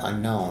 that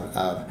unknown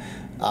of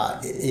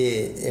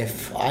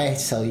if I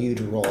tell you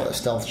to roll a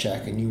stealth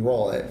check and you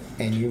roll it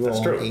and you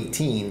roll an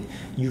 18,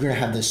 you're gonna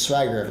have this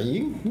swagger of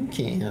you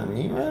can't hear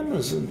me. I'm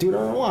just do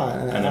whatever I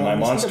want. And then my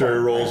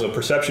monster rolls a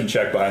perception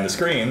check behind the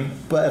screen.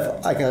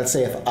 But let's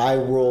say if I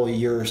roll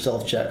your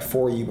stealth check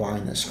for you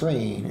behind the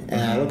screen, and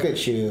I look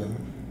at you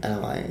and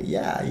I'm like,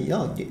 yeah,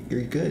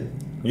 you're good.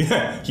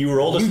 Yeah, you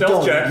rolled a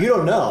stealth check. You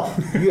don't know.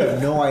 You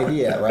have no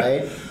idea,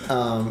 right?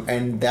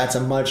 And that's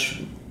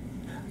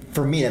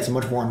for me, that's a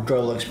much more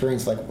enjoyable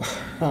experience. Like,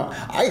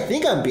 I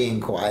think I'm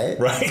being quiet,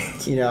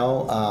 right?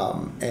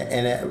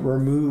 And it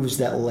removes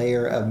that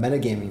layer of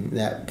metagaming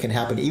that can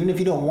happen, even if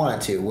you don't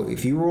want it to.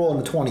 If you roll on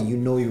a 20, you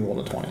know you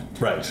rolled a 20,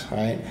 right?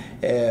 Right.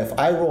 If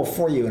I roll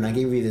for you and I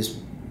give you this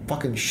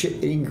fucking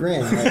shit-eating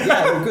grin, like,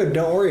 yeah, you're good.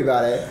 Don't worry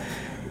about it.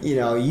 You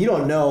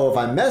don't know if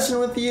I'm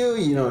messing with you.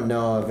 You don't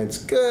know if it's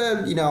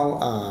good.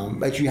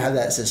 But you have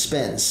that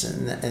suspense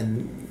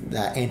and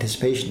that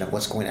anticipation of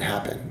what's going to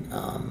happen.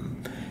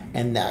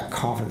 And that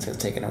confidence gets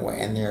taken away,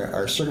 and there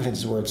are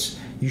circumstances where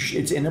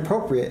it's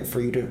inappropriate for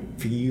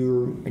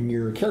you and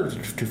your character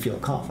to feel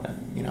confident.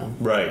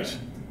 Right.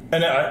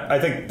 And I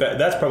think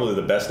that's probably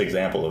the best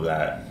example of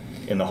that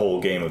in the whole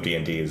game of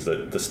D&D is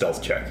the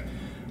stealth check,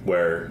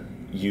 where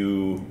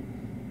you,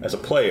 as a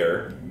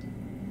player,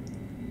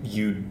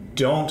 you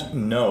don't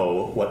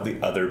know what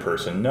the other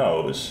person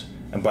knows,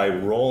 and by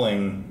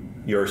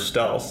rolling your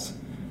stealth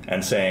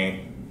and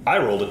saying, I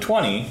rolled a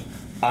 20,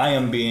 I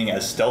am being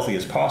as stealthy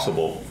as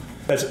possible.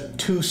 That's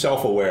too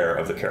self-aware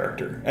of the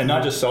character, and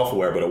not just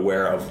self-aware, but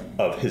aware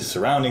of his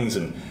surroundings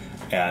and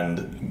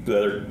the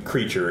other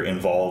creature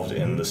involved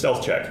in the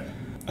stealth check.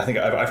 I think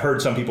I've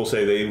heard some people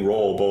say they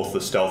roll both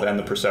the stealth and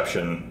the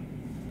perception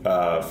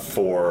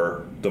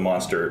for the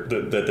monster.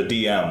 That the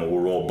DM will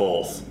roll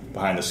both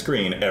behind the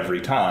screen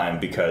every time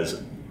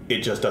because it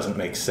just doesn't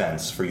make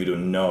sense for you to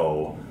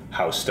know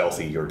how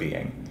stealthy you're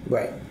being.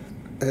 Right.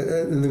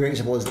 And the great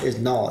example is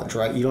knowledge,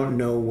 right? You don't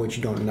know what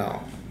you don't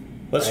know.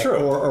 That's right? true.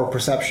 Or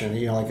perception.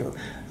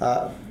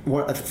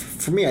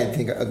 For me, I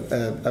think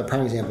a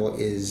prime example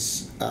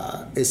is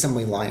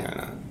somebody lying or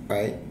not,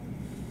 right?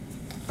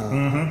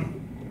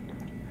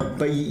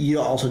 But you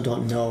also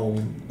don't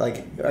know,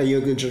 like, are you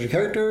a good judge of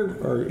character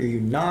or are you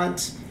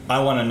not? I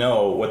want to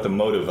know what the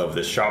motive of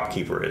this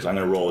shopkeeper is. I'm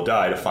going to roll a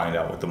die to find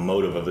out what the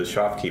motive of this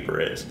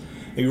shopkeeper is.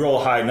 If you roll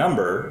a high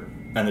number,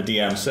 and the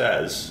DM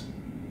says,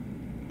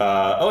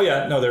 "Oh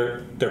yeah, no,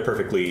 they're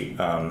perfectly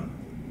on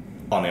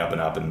the up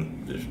and up,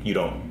 and you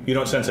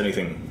don't sense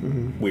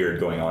anything weird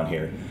going on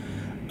here."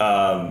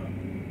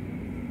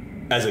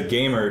 As a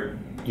gamer,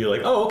 you're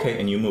like, "Oh,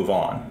 okay," and you move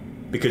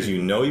on because you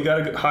know you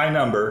got a high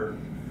number,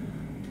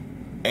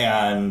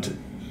 and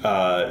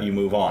you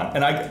move on.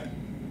 And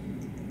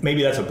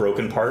maybe that's a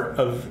broken part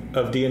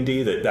of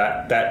D&D,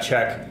 that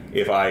check,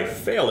 if I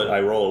fail it,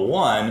 I roll a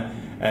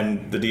 1,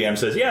 and the DM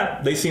says,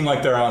 yeah, they seem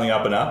like they're on the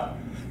up and up.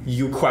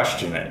 You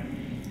question it.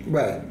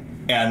 Right.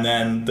 And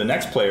then the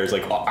next player is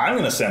like, oh, I'm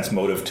going to sense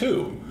motive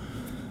too.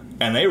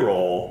 And they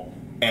roll,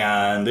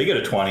 and they get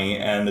a 20,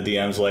 and the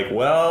DM's like,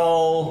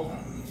 well,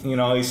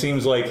 he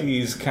seems like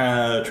he's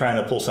kind of trying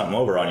to pull something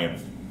over on you.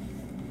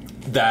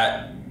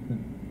 That,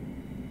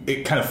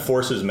 it kind of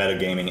forces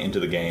metagaming into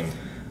the game.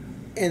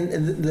 And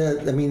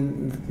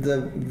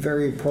the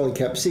very poorly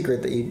kept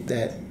secret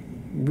that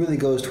really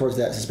goes towards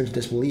that suspension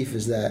of disbelief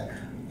is that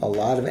a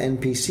lot of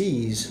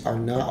NPCs are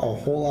not a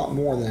whole lot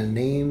more than a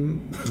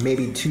name,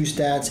 maybe 2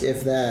 stats,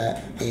 if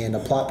that, and a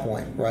plot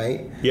point,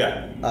 right?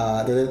 Yeah.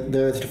 They're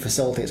there to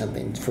facilitate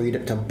something, for you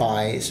to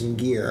buy some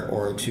gear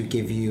or to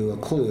give you a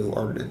clue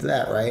or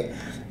that, right?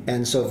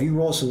 And so if you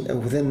roll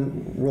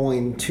within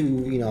rolling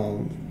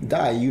 2,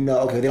 die,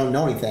 okay, they don't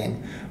know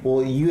anything.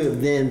 Well, you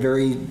have then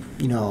very,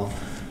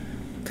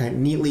 kind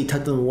of neatly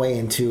tucked them away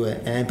into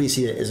an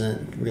NPC that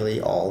isn't really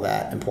all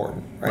that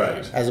important,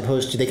 right? As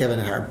opposed to they have an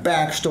entire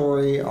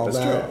backstory, all That's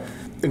that. true.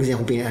 An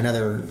example being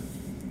another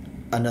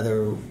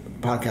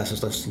podcast I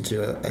was listening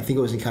to. I think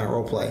it was Encounter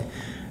Roleplay.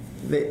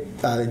 The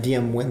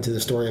DM went into the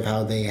story of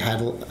how they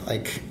had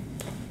like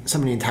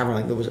somebody in the tavern,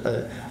 like there was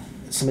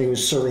somebody who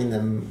was serving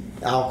them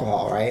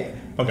alcohol, right?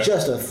 Okay.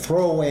 Just a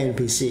throwaway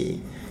NPC.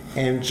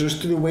 And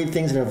just through the way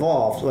things had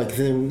evolved, like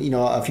within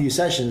a few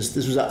sessions,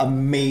 this was a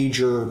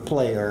major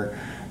player,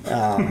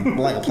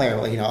 like a player,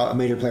 a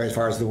major player as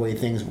far as the way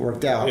things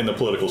worked out In the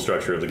political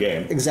structure of the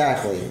game.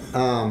 Exactly.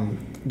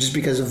 Just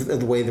because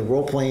of the way the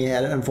role playing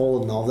had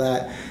unfolded and all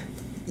that,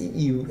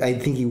 I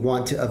think you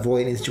want to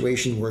avoid a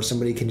situation where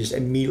somebody can just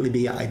immediately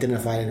be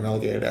identified and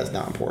relegated as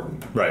not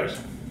important. Right.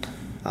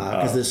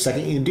 Because the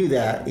second you do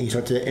that, you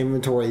start to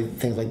inventory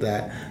things like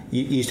that,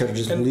 you start to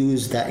just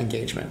lose that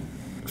engagement.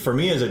 For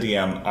me as a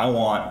DM, I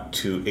want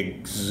to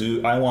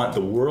exude. I want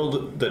the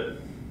world that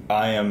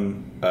I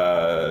am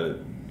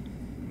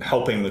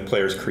helping the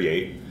players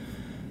create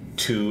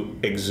to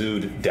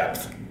exude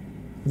depth.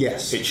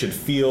 Yes, it should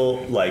feel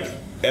like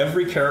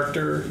every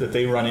character that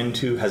they run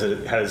into has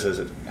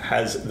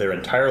their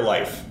entire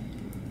life,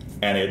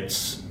 and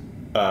it's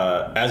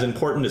as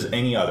important as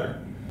any other.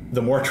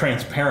 The more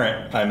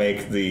transparent I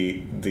make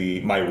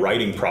my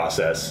writing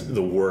process,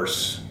 the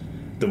worse.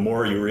 The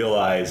more you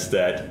realize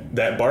that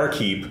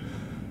barkeep,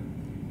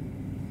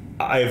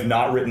 I have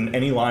not written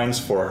any lines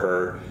for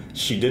her.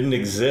 She didn't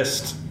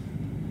exist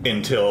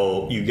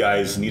until you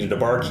guys needed a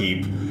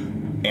barkeep,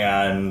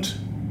 and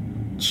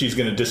she's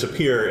going to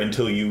disappear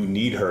until you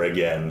need her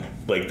again.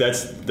 Like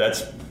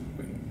that's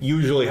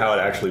usually how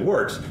it actually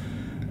works.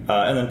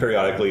 And then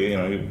periodically,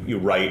 you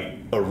write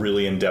a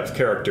really in-depth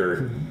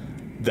character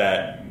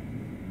that,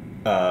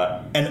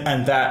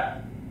 and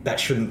that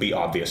shouldn't be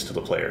obvious to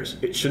the players.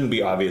 It shouldn't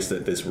be obvious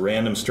that this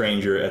random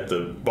stranger at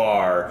the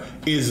bar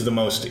is the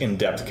most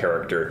in-depth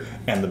character,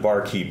 and the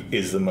barkeep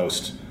is the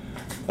most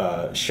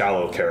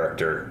shallow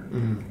character.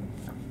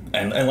 Mm-hmm.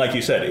 And like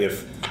you said,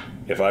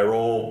 if I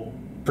roll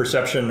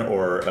perception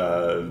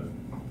or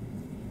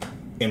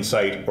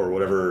insight or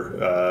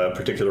whatever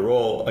particular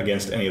roll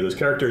against any of those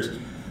characters,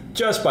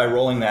 just by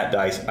rolling that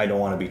dice, I don't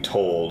want to be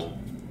told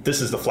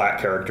this is the flat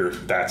character.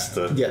 That's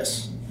the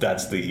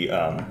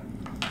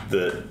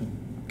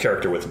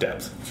character with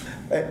depth.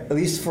 At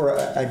least for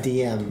a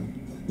DM,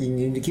 you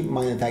need to keep in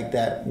mind the fact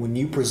that when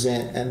you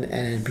present an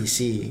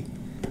NPC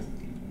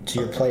to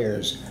your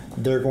players,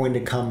 they're going to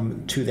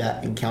come to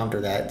that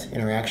encounter, that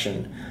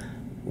interaction,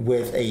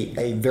 with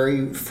a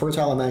very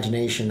fertile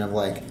imagination of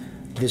like,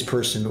 this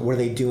person, what are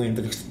they doing?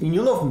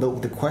 You know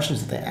from the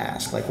questions that they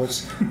ask. Like,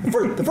 what's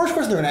the first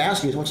question they're going to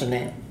ask you is, what's their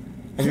name?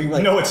 And you're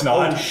like, no, it's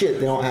not. Oh shit,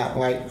 they don't have,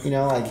 right?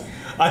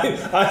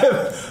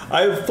 I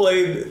have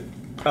played.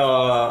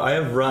 I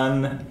have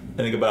run, I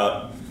think,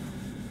 about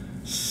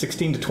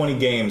 16 to 20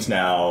 games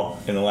now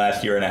in the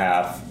last year and a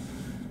half,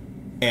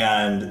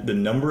 and the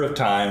number of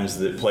times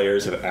that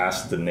players have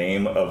asked the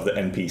name of the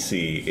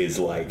NPC is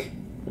like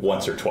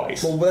once or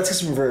twice. Well, that's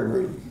just very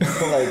rude.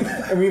 But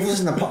like, I mean, if you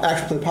listen to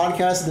actually the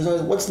podcast, there's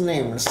always, what's the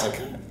name? And it's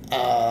like,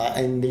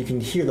 and you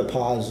can hear the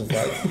pause of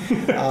like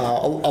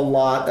a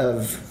lot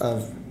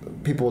of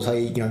people will tell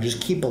you, just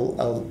keep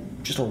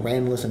just a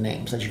random list of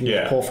names that you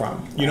can pull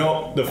from.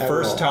 The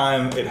first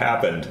time it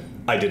happened,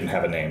 I didn't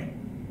have a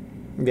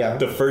name. Yeah.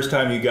 The first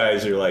time you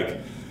guys are like,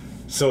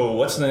 so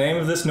what's the name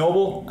of this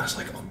noble? I was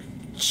like, oh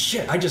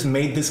shit, I just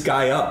made this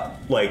guy up.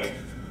 Like,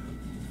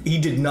 he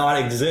did not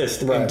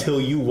exist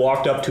until you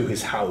walked up to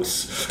his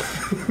house.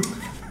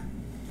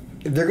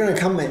 they're going to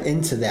come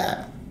into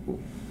that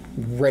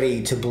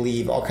ready to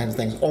believe all kinds of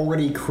things,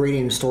 already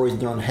creating stories in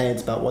their own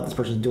heads about what this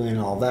person's doing and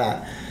all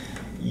that.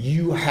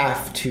 You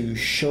have to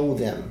show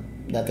them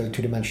that they're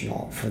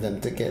two-dimensional for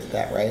them to get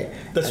that, right?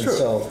 That's true.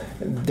 So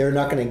they're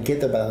not going to get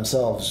there by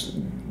themselves.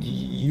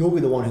 You'll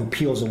be the one who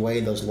peels away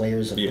those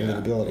layers of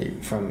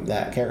believability from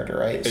that character,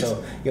 right?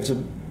 So you have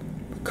to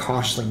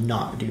consciously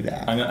not do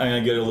that. I'm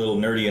going to get a little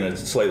nerdy in a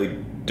slightly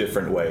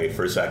different way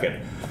for a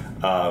second.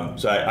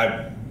 So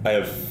I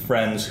have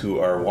friends who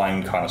are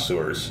wine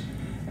connoisseurs,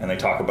 and they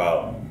talk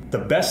about the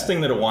best thing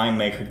that a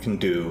winemaker can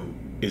do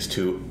is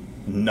to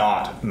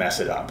not mess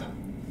it up.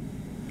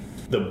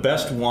 The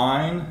best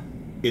wine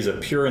is a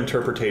pure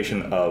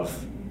interpretation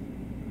of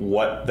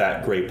what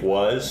that grape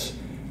was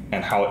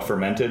and how it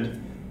fermented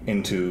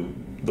into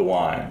the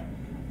wine.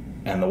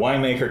 And the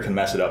winemaker can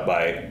mess it up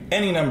by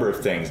any number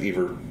of things,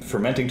 either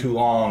fermenting too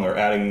long or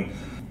adding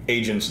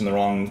agents in the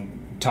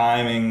wrong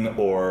timing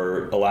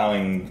or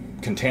allowing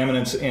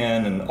contaminants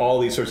in and all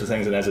these sorts of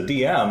things. And as a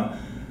DM,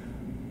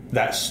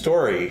 that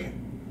story,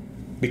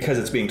 because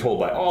it's being told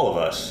by all of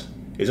us,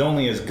 is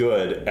only as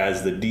good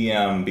as the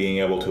DM being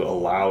able to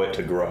allow it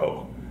to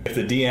grow. If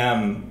the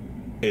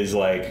DM is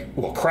like,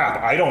 well,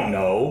 crap, I don't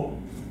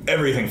know,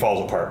 everything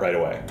falls apart right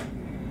away.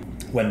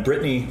 When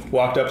Brittany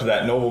walked up to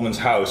that nobleman's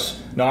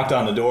house, knocked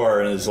on the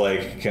door, and is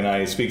like, can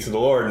I speak to the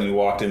Lord? And you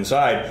walked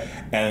inside,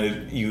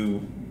 and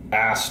you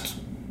asked,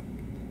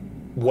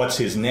 what's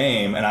his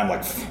name? And I'm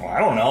like, I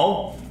don't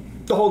know.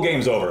 The whole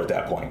game's over at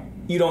that point.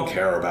 You don't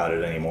care about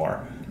it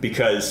anymore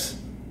because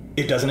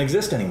it doesn't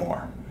exist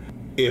anymore.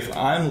 If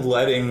I'm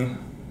letting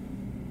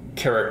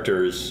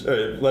players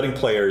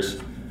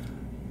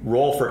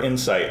roll for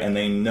insight and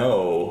they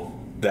know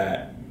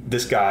that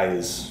this guy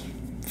is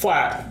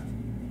flat,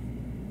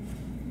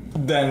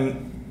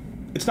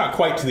 then it's not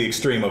quite to the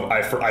extreme of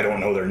I don't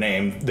know their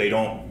name, they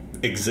don't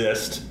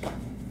exist,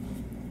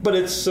 but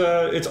it's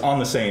on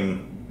the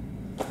same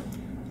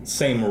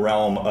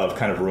realm of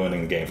kind of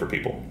ruining the game for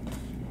people.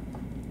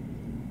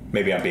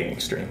 Maybe I'm being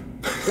extreme.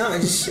 No,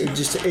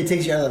 it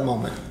takes you out of that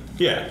moment.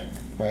 Yeah.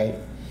 Right.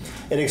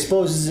 It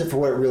exposes it for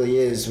what it really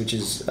is, which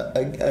is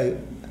a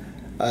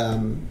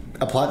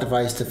plot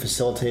device to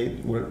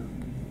facilitate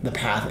the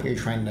path that you're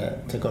trying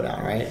to go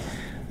down. Right.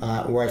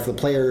 Whereas for the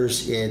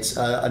players, it's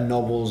a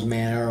noble's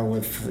manor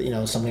with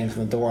somebody in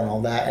from the door and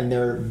all that, and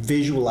they're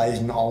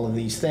visualizing all of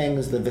these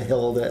things, the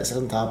hill that it's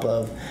on top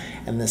of,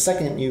 and the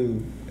second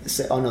you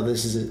say, oh no,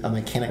 this is a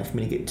mechanic for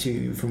me to get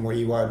to from where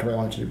you are to where I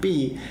want you to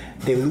be,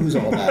 they lose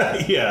all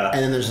that. Yeah.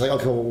 And then they're just like,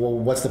 okay, well,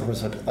 what's the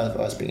purpose of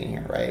us being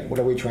here, right? What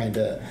are we trying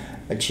to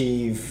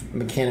achieve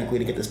mechanically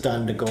to get this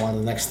done to go on to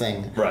the next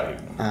thing? Right.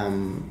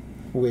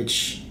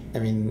 Which, I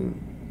mean,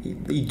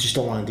 you just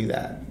don't want to do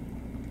that.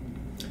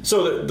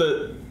 So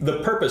the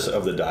purpose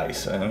of the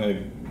dice, and I'm going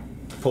to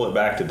pull it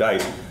back to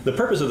dice, the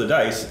purpose of the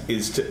dice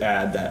is to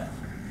add that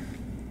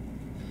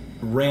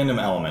random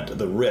element,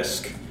 the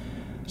risk.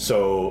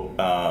 So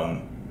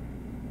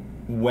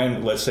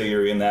when, let's say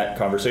you're in that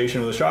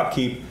conversation with a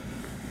shopkeep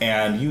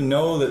and you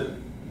know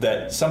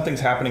that something's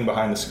happening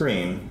behind the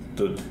screen,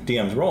 the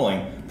DM's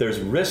rolling, there's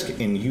risk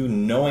in you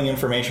knowing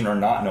information or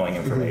not knowing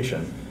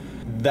information.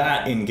 Mm-hmm.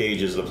 That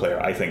engages the player,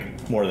 I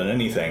think, more than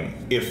anything.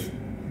 If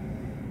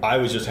I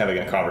was just having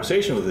a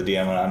conversation with the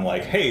DM and I'm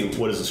like, hey,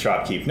 what does the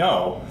shopkeep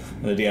know?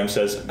 And the DM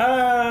says,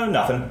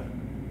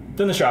 nothing.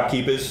 Then the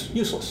shopkeep is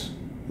useless.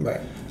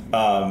 Right.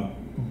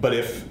 But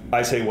if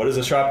I say, what does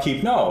the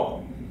shopkeep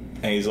know?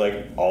 And he's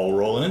like, I'll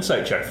roll an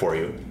insight check for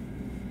you.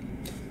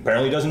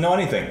 Apparently he doesn't know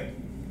anything.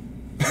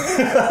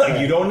 Like,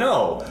 you don't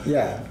know.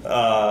 Yeah.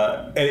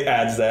 It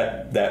adds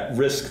that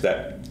risk,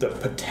 that the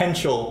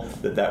potential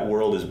that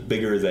world is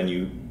bigger than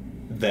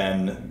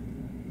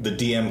the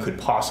DM could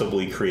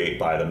possibly create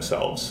by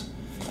themselves.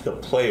 The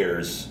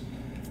players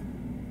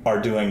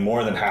are doing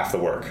more than half the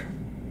work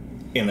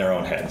in their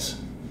own heads.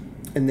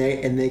 And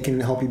they can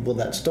help you build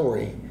that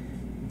story.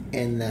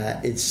 And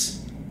that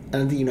it's, I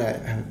don't think you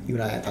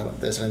and I have talked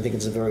about this, and I think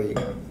it's a very,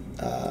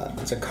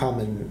 it's a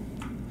common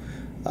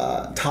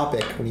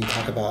topic when you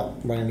talk about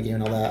running the game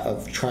and all that,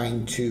 of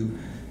trying to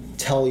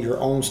tell your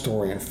own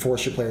story and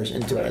force your players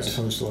into it as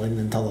opposed to letting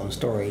them tell their own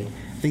story.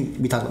 I think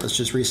we talked about this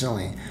just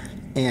recently.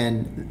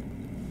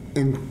 And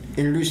in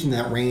introducing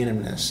that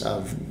randomness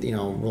of,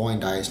 rolling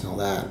dice and all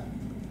that,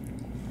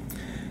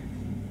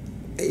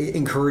 it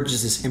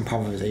encourages this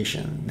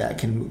improvisation that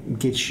can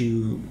get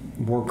you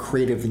more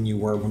creative than you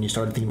were when you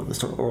started thinking about the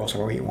story or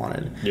story you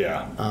wanted.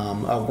 Yeah.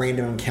 A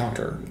random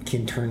encounter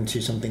can turn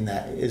into something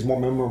that is more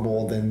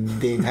memorable than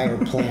the entire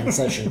planned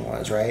session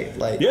was, right?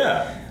 Like,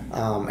 yeah.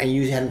 And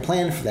you hadn't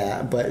planned for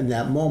that, but in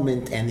that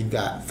moment, and you've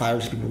got 5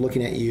 or 6 people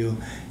looking at you,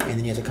 and then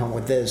you have to come up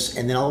with this,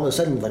 and then all of a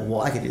sudden, like,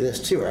 well, I could do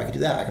this too, or I could do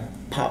that, I could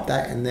pop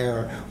that in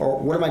there, or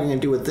what am I going to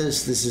do with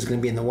this? This is going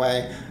to be in the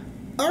way.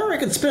 Or I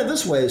could spin it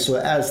this way so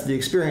it adds to the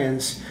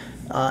experience.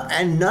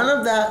 And none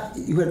of that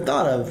you had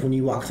thought of when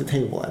you walked the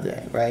table that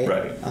day, right?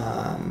 Right.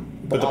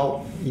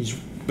 But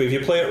if you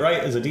play it right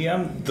as a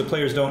DM, the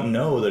players don't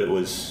know that it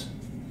was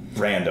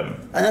random.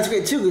 And that's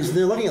great too, because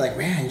they're looking at like,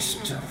 man,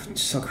 you're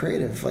so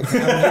creative. Like,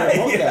 how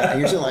did you that? And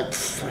you're still like,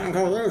 I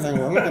don't know everything.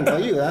 Well, I'm not gonna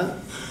tell you that.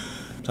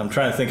 So I'm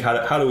trying to think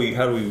how do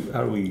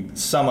we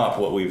sum up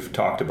what we've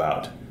talked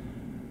about.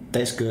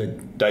 Dice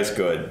good. Dice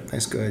good.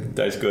 Dice good.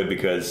 Dice good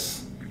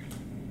because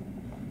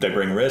they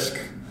bring risk.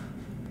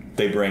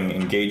 They bring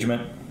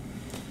engagement.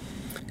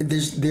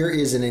 There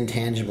is an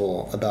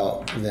intangible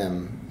about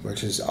them,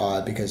 which is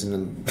odd because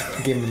in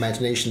the game of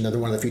imagination, they're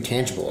one of the few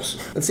tangibles.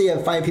 Let's say you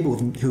have 5 people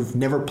who've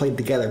never played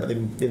together, but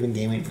they've been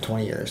gaming for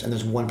 20 years, and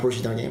there's one person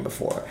who's never gamed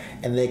before,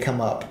 and they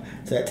come up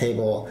to that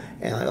table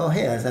and like, oh,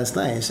 hey, that's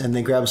nice, and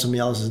they grab somebody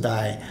else's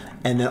die,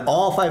 and then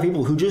all 5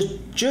 people who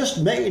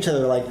just met each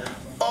other are like,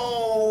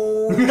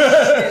 oh,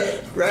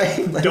 shit,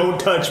 right? Like, don't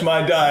touch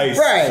my dice.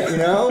 Right, and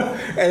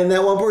then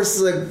that one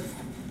person's like,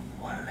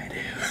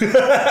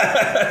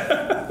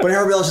 but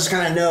everybody else just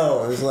kind of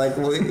knows. Like,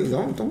 well,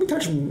 don't be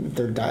touching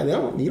their die. You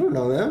don't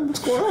know them. What's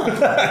going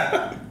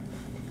on?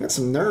 Got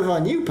some nerve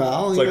on you,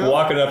 pal. It's like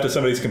walking up to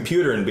somebody's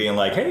computer and being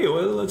like, "Hey,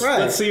 well,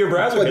 let's see your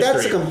browser but history."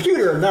 But that's a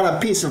computer, not a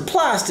piece of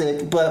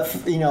plastic. But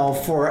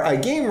for a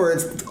gamer,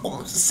 it's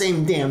the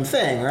same damn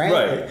thing, right?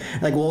 Right.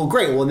 Like, well,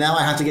 great. Well, now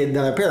I have to get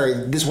another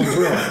pair. This one's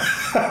ruined.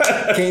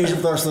 Can't use it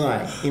for the rest of the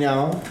night.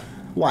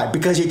 Why?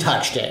 Because you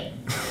touched it.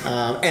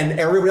 And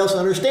everybody else will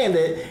understand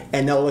it,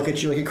 and they'll look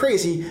at you like you're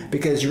crazy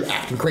because you're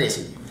acting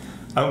crazy.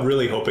 I'm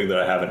really hoping that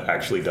I haven't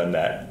actually done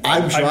that.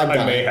 I'm sure I've done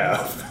I may it.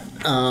 have.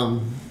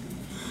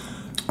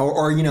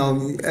 Or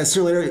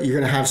sooner or later, you're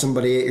going to have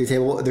somebody at your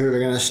table, they're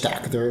going to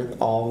stack their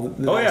all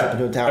the dice up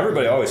into a tower.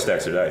 Everybody always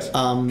stacks their dice.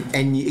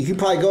 And you could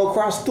probably go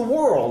across the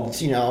world,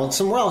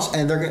 somewhere else,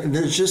 and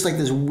there's just like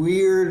this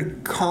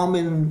weird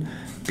common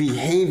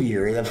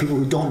behavior that people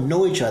who don't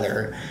know each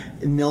other,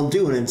 and they'll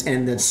do it,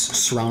 and it's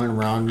surrounded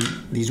around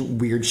these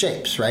weird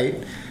shapes,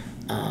 right?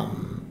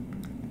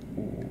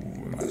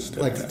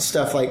 Like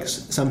stuff like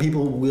some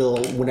people will,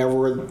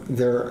 whenever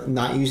they're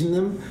not using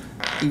them,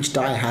 each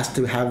die has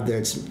to have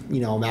their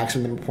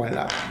maximum number pointed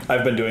up.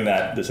 I've been doing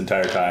that this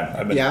entire time.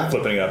 I've been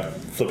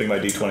flipping my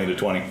D20 to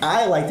 20.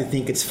 I like to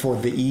think it's for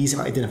the ease of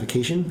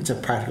identification. It's a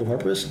practical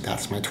purpose.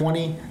 That's my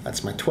 20.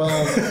 That's my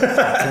 12.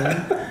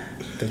 That's my 10.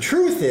 The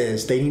truth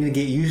is, they need to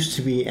get used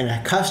to be and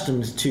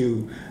accustomed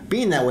to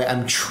being that way.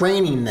 I'm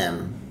training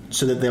them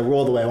so that they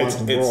roll the way I want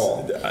them to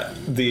roll.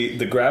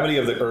 The gravity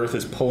of the Earth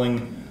is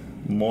pulling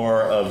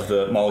more of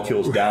the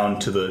molecules down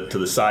to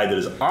the side that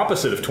is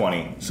opposite of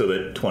 20, so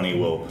that 20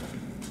 will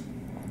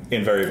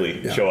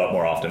invariably show up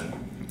more often.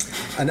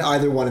 And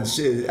either one is,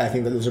 I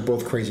think that those are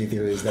both crazy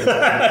theories that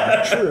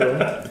are true.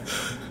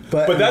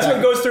 But that's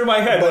what goes through my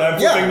head when I'm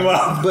flipping them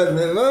up. But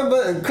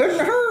it couldn't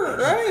hurt,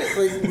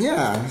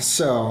 right?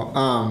 So,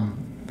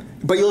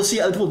 but you'll see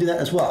other people do that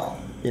as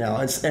well.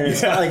 It's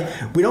not like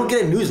we don't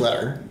get a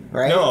newsletter,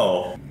 right?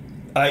 No.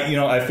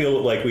 I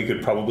feel like we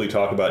could probably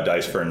talk about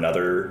dice for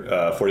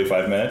another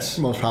 45 minutes.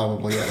 Most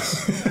probably,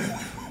 yes.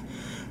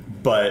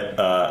 But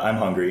I'm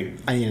hungry.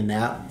 I need a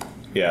nap.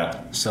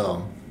 Yeah.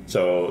 So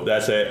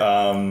that's it.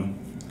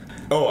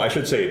 I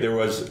should say there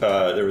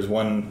was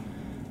one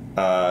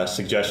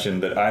suggestion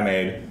that I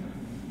made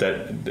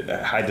that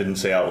I didn't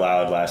say out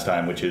loud last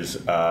time, which is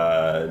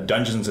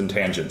Dungeons and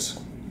Tangents.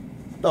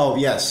 Oh,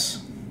 yes.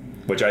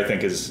 Which I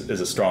think is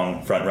a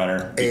strong front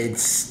runner.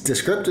 It's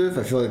descriptive.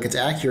 I feel like it's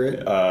accurate.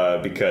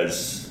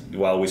 Because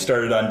while we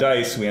started on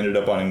dice, we ended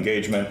up on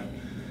engagement.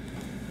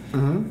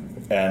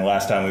 Mm-hmm. And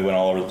last time we went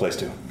all over the place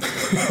too.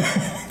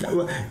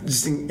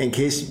 Just in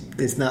case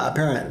it's not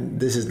apparent,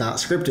 this is not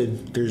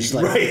scripted. There's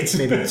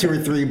maybe 2 or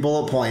 3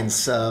 bullet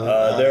points.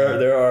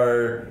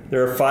 There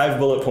are 5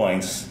 bullet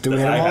points. Do we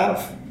hit them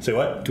all? Say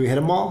what? Do we hit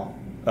them all?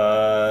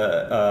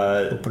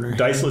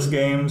 Diceless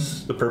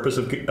games, the purpose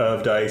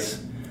of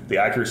dice, the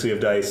accuracy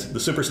of dice, the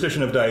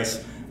superstition of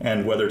dice,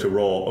 and whether to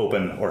roll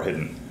open or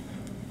hidden.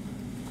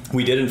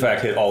 We did in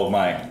fact hit all of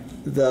mine.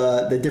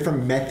 The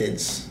different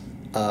methods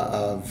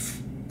of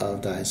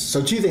dice.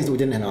 So 2 things that we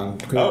didn't hit on.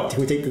 Can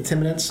we take the 10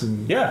 minutes?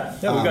 Yeah,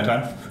 we've got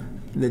time.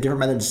 The different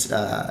methods,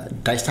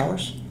 dice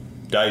towers.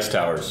 Dice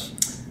towers.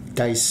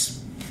 Dice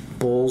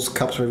bowls,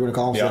 cups, whatever you want to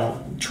call them. Yeah.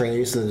 So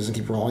trays so it doesn't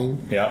keep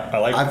rolling. Yeah, I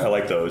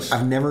like those.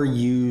 I've never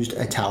used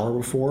a tower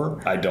before.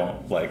 I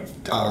don't like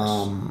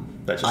towers.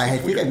 I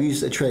think I've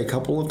used a tray a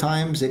couple of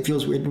times. It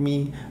feels weird to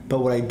me. But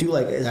what I do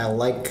like is I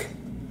like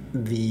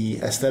the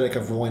aesthetic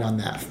of rolling on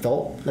that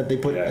felt that they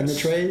put in the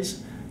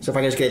trays. So if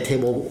I could just get a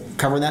table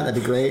covering that'd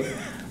be great.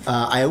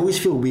 I always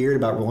feel weird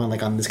about rolling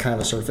like on this kind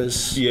of a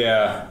surface.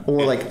 Yeah.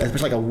 Or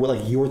especially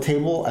like your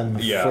table. I'm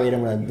afraid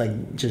I'm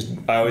gonna just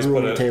I always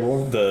ruin put the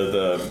table.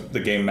 The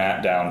game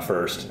mat down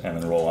first and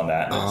then roll on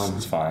that.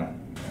 It's fine.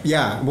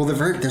 Yeah. Well,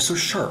 they're so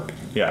sharp.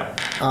 Yeah.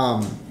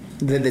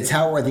 The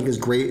tower I think is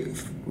great,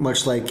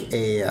 much like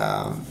a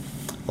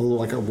little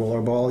like a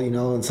roller ball,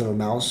 instead of a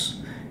mouse.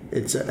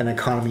 It's an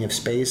economy of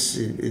space.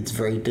 It's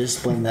very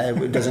disciplined that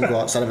it doesn't go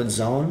outside of its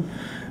zone,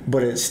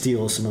 but it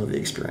steals some of the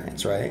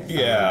experience, right?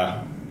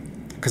 Yeah.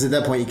 Because at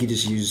that point you could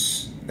just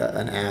use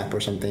an app or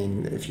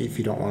something if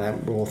you don't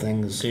want to roll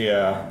things.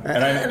 Yeah,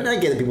 and I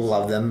get that people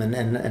love them,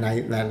 and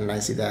I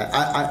see that.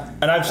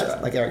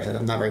 I've like Eric said,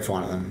 I'm not very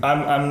fond of them.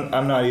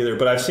 I'm not either,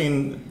 but I've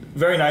seen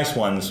very nice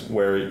ones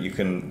where you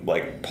can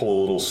like pull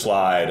a little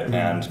slide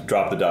and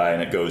drop the die,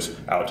 and it goes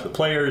out to the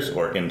players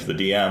or into the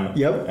DM.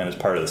 Yep. And it's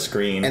part of the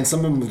screen. And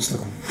some of them just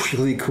look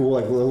really cool,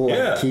 like little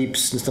like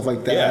keeps and stuff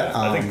like that. Yeah,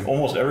 I think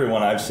almost every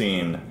one I've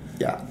seen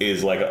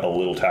is like a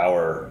little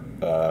tower,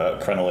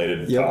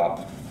 crenellated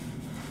top.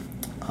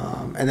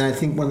 And then I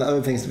think one of the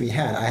other things that we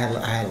had, I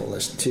had a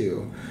list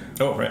too.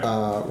 Oh, right.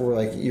 Were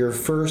like your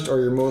first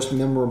or your most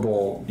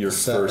memorable. Your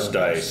first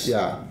dice.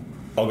 Yeah.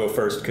 I'll go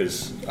first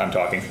because I'm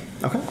talking.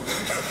 Okay,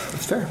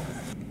 that's fair.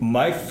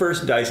 My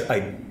first dice,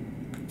 I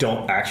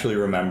don't actually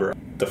remember.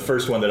 The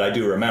first one that I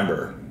do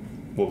remember,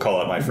 we'll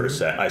call it my first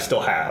set. I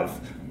still have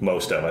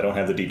most of. I don't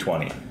have the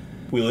D20.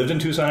 We lived in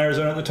Tucson,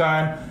 Arizona at the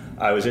time.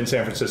 I was in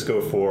San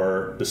Francisco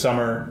for the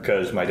summer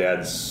because my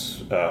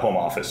dad's home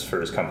office for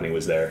his company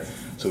was there.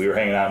 So we were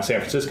hanging out in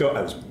San Francisco.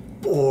 I was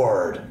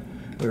bored.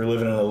 We were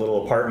living in a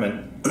little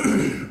apartment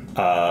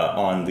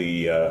on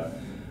the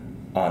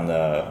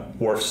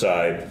wharf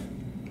side.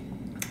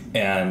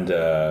 And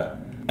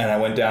I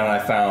went down and I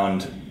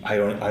found, I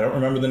don't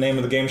remember the name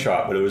of the game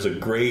shop, but it was a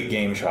great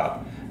game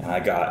shop. And I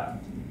got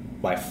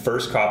my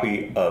first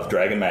copy of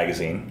Dragon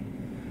Magazine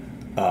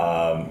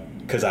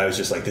because I was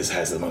just like, this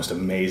has the most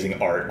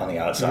amazing art on the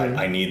outside.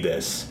 I need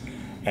this.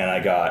 And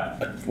I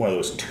got one of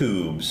those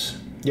tubes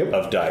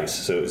of dice.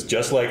 So it was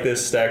just like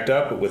this stacked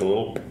up with a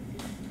little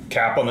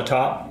cap on the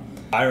top.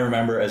 I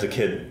remember as a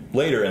kid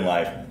later in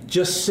life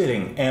just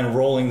sitting and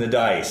rolling the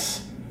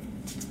dice.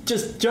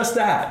 Just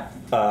that.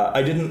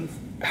 I didn't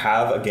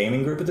have a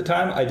gaming group at the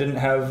time. I didn't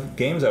have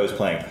games I was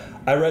playing.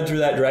 I read through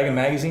that Dragon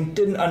Magazine,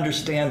 didn't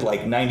understand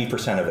like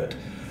 90% of it.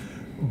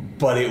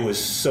 But it was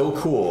so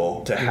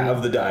cool to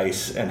have the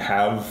dice and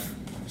have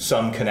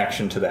some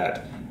connection to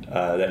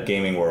that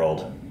gaming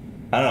world.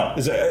 I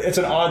don't know. It's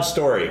an odd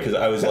story because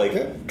I was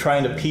like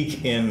trying to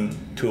peek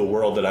into a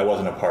world that I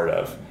wasn't a part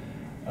of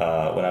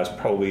when I was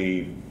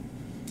probably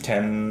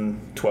 10,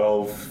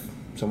 12,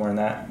 somewhere in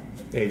that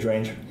age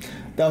range.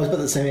 That was about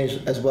the same age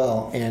as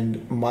well,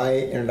 and my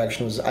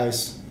introduction was I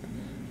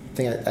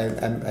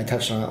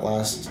touched on it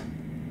last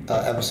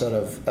episode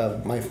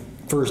of my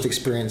first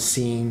experience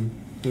seeing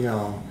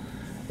the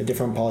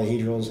different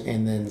polyhedrals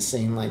and then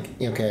seeing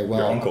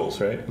your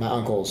uncles, right? My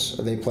uncles,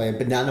 they played,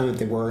 but not knowing what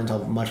they were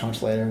until much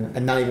later,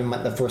 and not even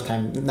the first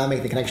time, not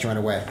making the connection right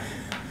away.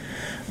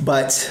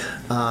 But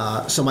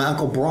so my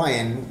Uncle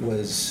Brian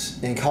was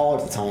in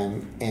college at the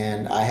time,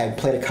 and I had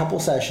played a couple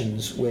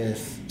sessions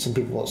with some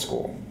people at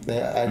school.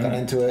 I got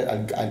into it.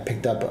 I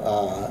picked up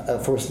a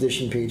first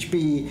edition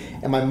PHB,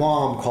 and my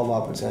mom called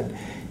up and said,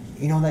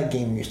 that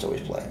game we used to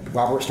always play.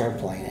 Robert started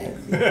playing it.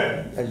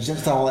 I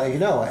just thought I'll let you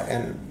know.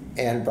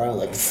 And Brian was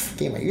like,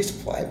 game I used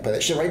to play, play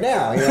that shit right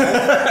now.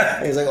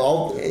 And he's like,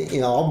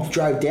 I'll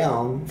drive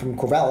down from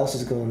Corvallis,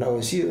 is going to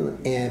OSU,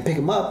 and pick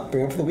him up,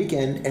 bring him for the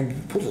weekend, and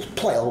we'll just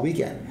play all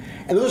weekend.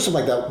 And those are some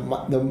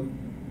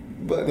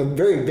the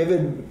very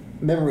vivid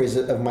memories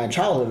of my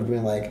childhood,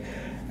 being like,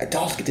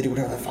 adults get to do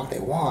whatever the fuck they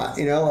want,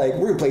 like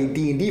we're gonna play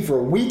D&D for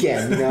a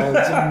weekend,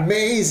 it's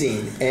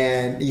amazing.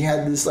 And he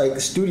had this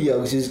studio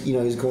because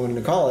he's going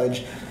to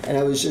college, and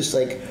I was just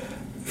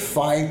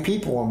 5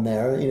 people in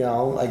there,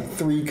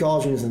 3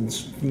 college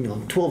students and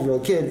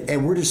 12-year-old kid,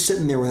 and we're just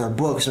sitting there with our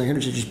books and we're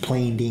just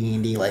playing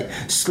D&D,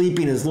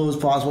 sleeping as low as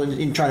possible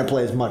and trying to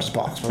play as much as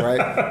possible,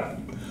 right?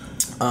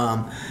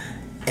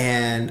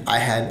 And I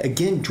had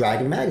again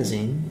Dragon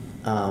Magazine.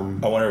 I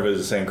wonder if it was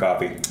the same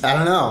copy. I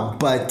don't know,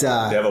 but they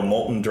have a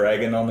molten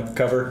dragon on the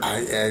cover.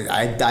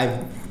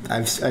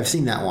 I've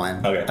seen that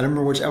one. Okay. I don't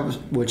remember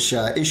which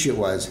issue it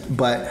was,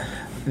 but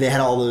they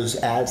had all those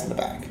ads in the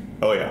back.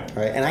 Oh yeah.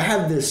 Right, and I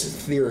have this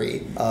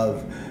theory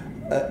of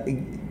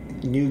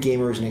new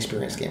gamers and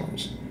experienced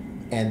gamers,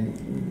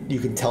 and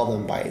you can tell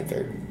them by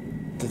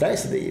the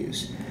dice that they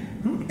use.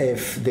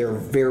 If they're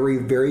very,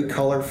 very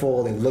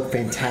colorful, they look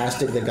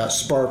fantastic, they've got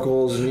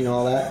sparkles and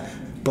all that.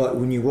 But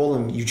when you roll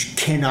them, you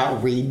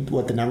cannot read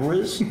what the number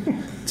is.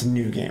 It's a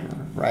new gamer,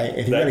 right?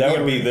 If that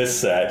would be this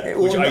set,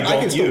 which I don't I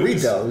can still use. read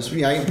those, but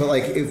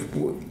if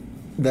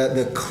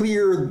the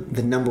clearer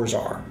the numbers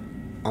are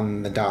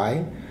on the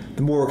die,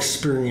 the more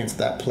experienced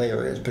that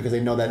player is, because they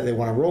know that they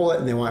want to roll it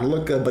and they want to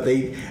look good, but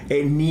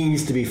it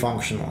needs to be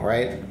functional,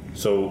 right?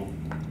 So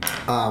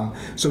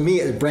me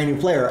as a brand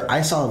new player,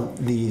 I saw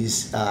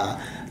these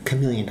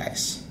chameleon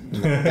dice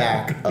in the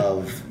back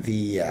of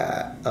the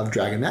of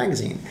Dragon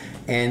Magazine,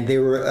 and they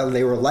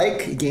were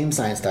like game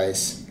science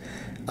dice,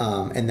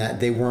 and that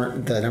the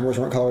numbers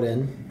weren't colored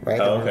in, right?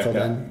 They weren't filled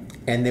in,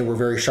 and they were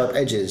very sharp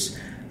edges,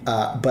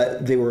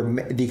 but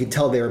you could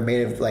tell they were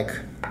made of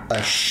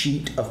a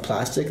sheet of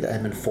plastic that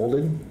had been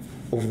folded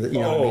over the.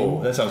 What I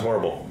mean? That sounds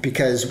horrible.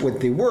 Because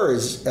what they were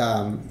is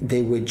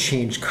they would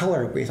change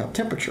color based on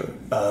temperature.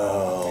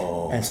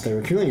 Oh. And so they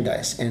were chameleon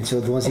dice, and so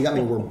the ones he got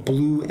me were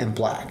blue and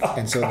black.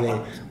 And so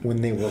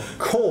when they were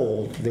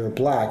cold, they were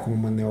black,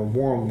 and when they were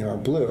warm, they were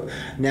blue.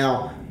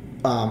 Now,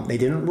 They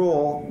didn't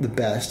roll the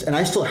best, and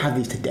I still have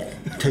these today.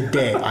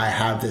 Today, I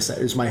have this.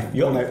 It's my.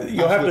 You'll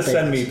have to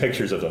send me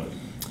pictures of them.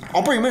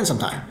 I'll bring them in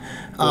sometime.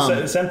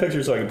 Send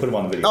pictures so I can put them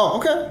on the video. Oh,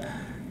 okay.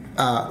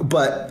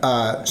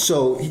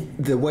 So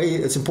the way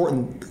it's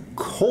important,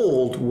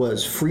 cold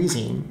was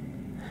freezing,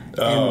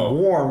 and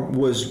warm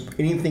was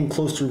anything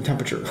close to room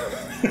temperature.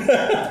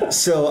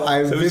 So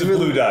it was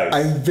blue dice.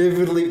 I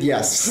vividly,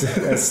 yes,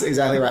 that's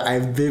exactly right. I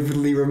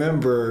vividly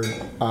remember,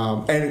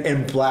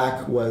 and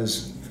black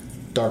was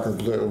darker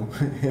blue.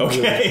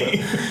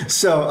 Okay.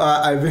 So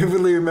I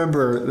vividly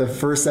remember the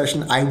first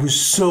session. I was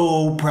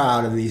so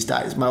proud of these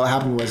dice. What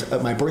happened was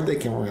my birthday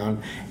came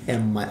around,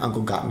 and my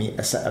uncle got me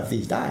a set of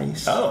these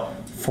dice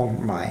for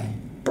my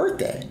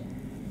birthday.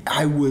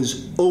 I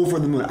was over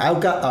the moon. I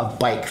got a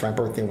bike for my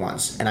birthday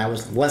once, and I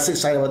was less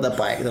excited about that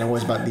bike than I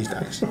was about these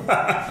dice.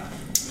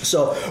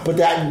 So, but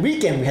that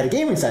weekend we had a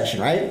gaming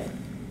session, right?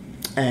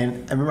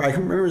 And I can't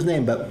remember his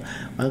name, but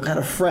I had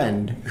a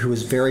friend who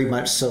was very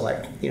much so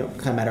kind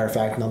of matter of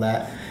fact and all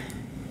that.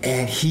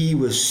 And he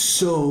was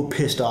so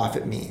pissed off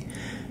at me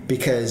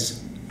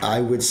because I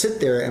would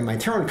sit there and my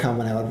turn would come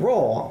when I would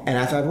roll. And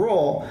after I'd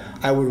roll,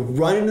 I would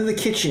run into the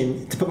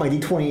kitchen to put my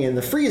D20 in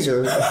the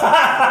freezer so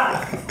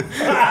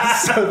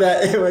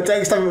that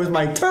next time it was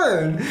my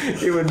turn,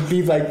 it would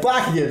be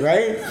black again,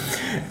 right?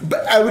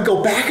 But I would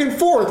go back and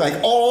forth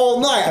all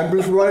night. I'm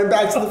just running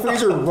back to the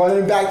freezer,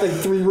 running back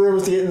 3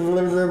 rooms to get in the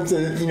living room to,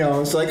 it's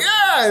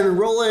and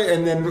roll it.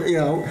 And then,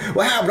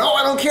 what happened? Oh,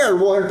 I don't care.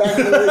 Roll it back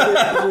in the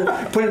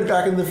freezer, put it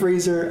back in the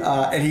freezer.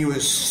 And he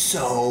was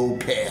so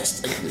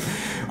pissed.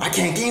 I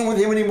can't game with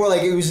him anymore.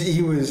 He was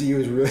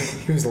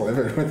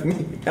livid with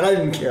me, and I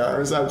didn't care.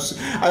 I thought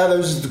that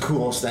was just the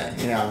coolest thing,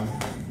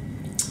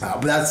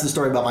 But that's the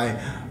story about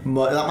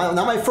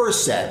not my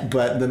first set,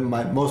 but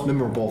my most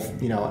memorable,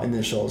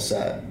 initial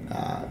set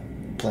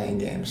playing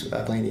games,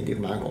 playing D&D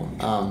with my uncle.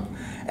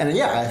 And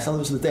I saw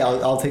this the day.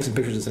 I'll take some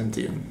pictures and send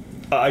them to you.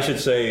 I should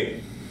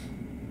say,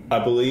 I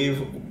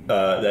believe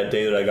that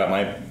day that I got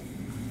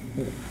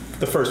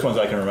the first ones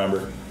I can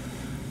remember.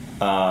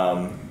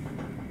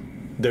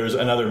 There's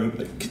another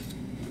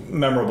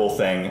memorable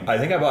thing. I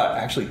think I bought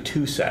actually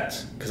 2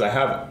 sets because I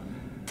have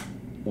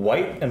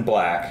white and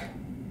black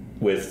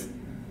with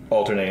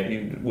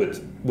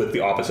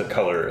the opposite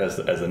color as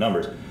the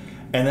numbers,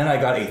 and then I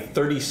got a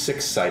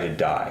 36-sided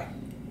die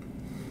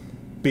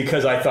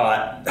because I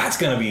thought that's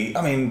going to be.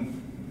 I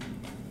mean,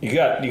 you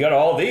got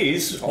all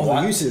these,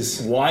 the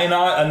uses. Why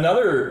not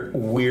another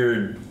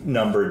weird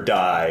numbered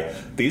die?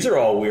 These are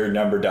all weird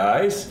numbered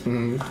dies.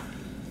 Mm-hmm.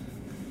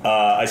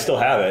 I still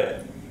have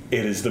it.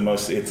 It is the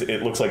most.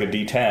 It looks like a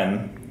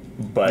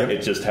D10, but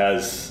it just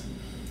has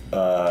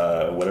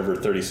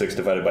 36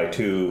 divided by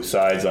 2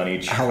 sides on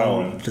each cone. How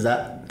long does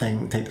that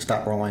thing take to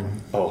stop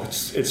rolling? Oh,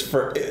 it's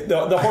for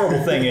the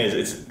horrible thing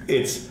is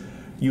it's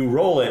you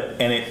roll it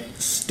and it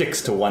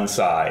sticks to one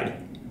side.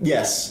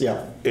 Yes.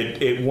 Yeah.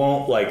 It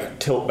won't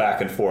tilt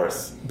back and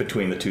forth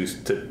between the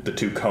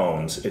two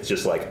cones. It's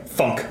just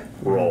thunk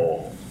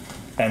roll,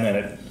 and then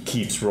it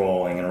keeps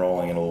rolling and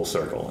rolling in a little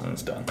circle, and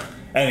it's done.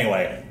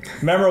 Anyway,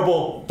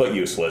 memorable but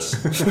useless.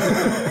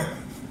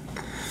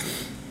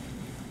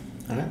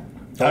 All right.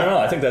 I don't know.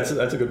 I think that's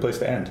a good place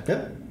to end.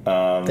 Yep.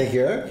 Thank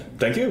you, Eric.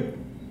 Thank you.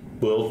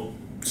 We'll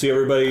see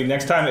everybody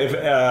next time. If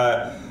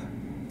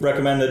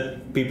recommend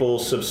that people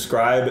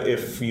subscribe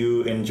if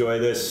you enjoy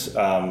this.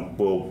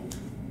 We'll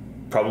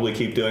probably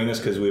keep doing this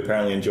because we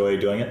apparently enjoy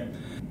doing it.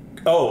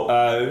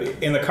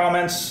 In the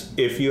comments,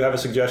 if you have a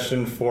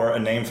suggestion for a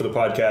name for the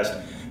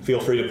podcast, feel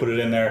free to put it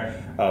in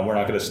there. We're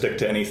not going to stick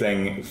to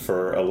anything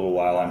for a little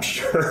while, I'm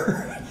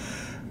sure.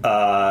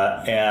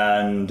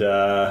 And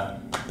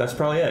that's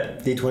probably it.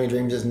 D20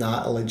 Dreams is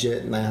not a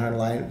legit 900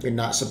 line. You're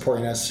not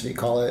supporting us if you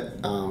call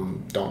it.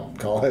 Don't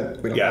call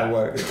it. We don't know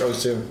what it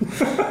goes to.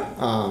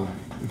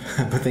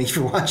 But thank you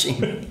for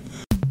watching.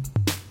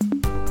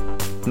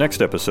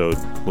 Next episode,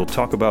 we'll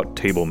talk about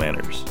table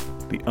manners,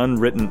 the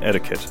unwritten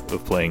etiquette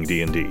of playing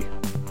D&D.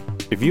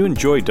 If you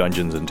enjoy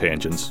Dungeons &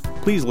 Tangents,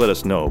 please let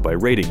us know by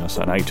rating us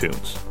on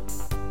iTunes.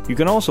 You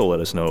can also let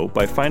us know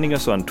by finding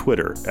us on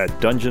Twitter at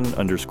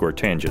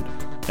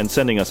Dungeon_Tangent and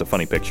sending us a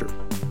funny picture.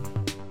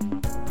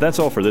 That's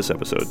all for this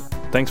episode.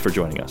 Thanks for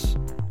joining us.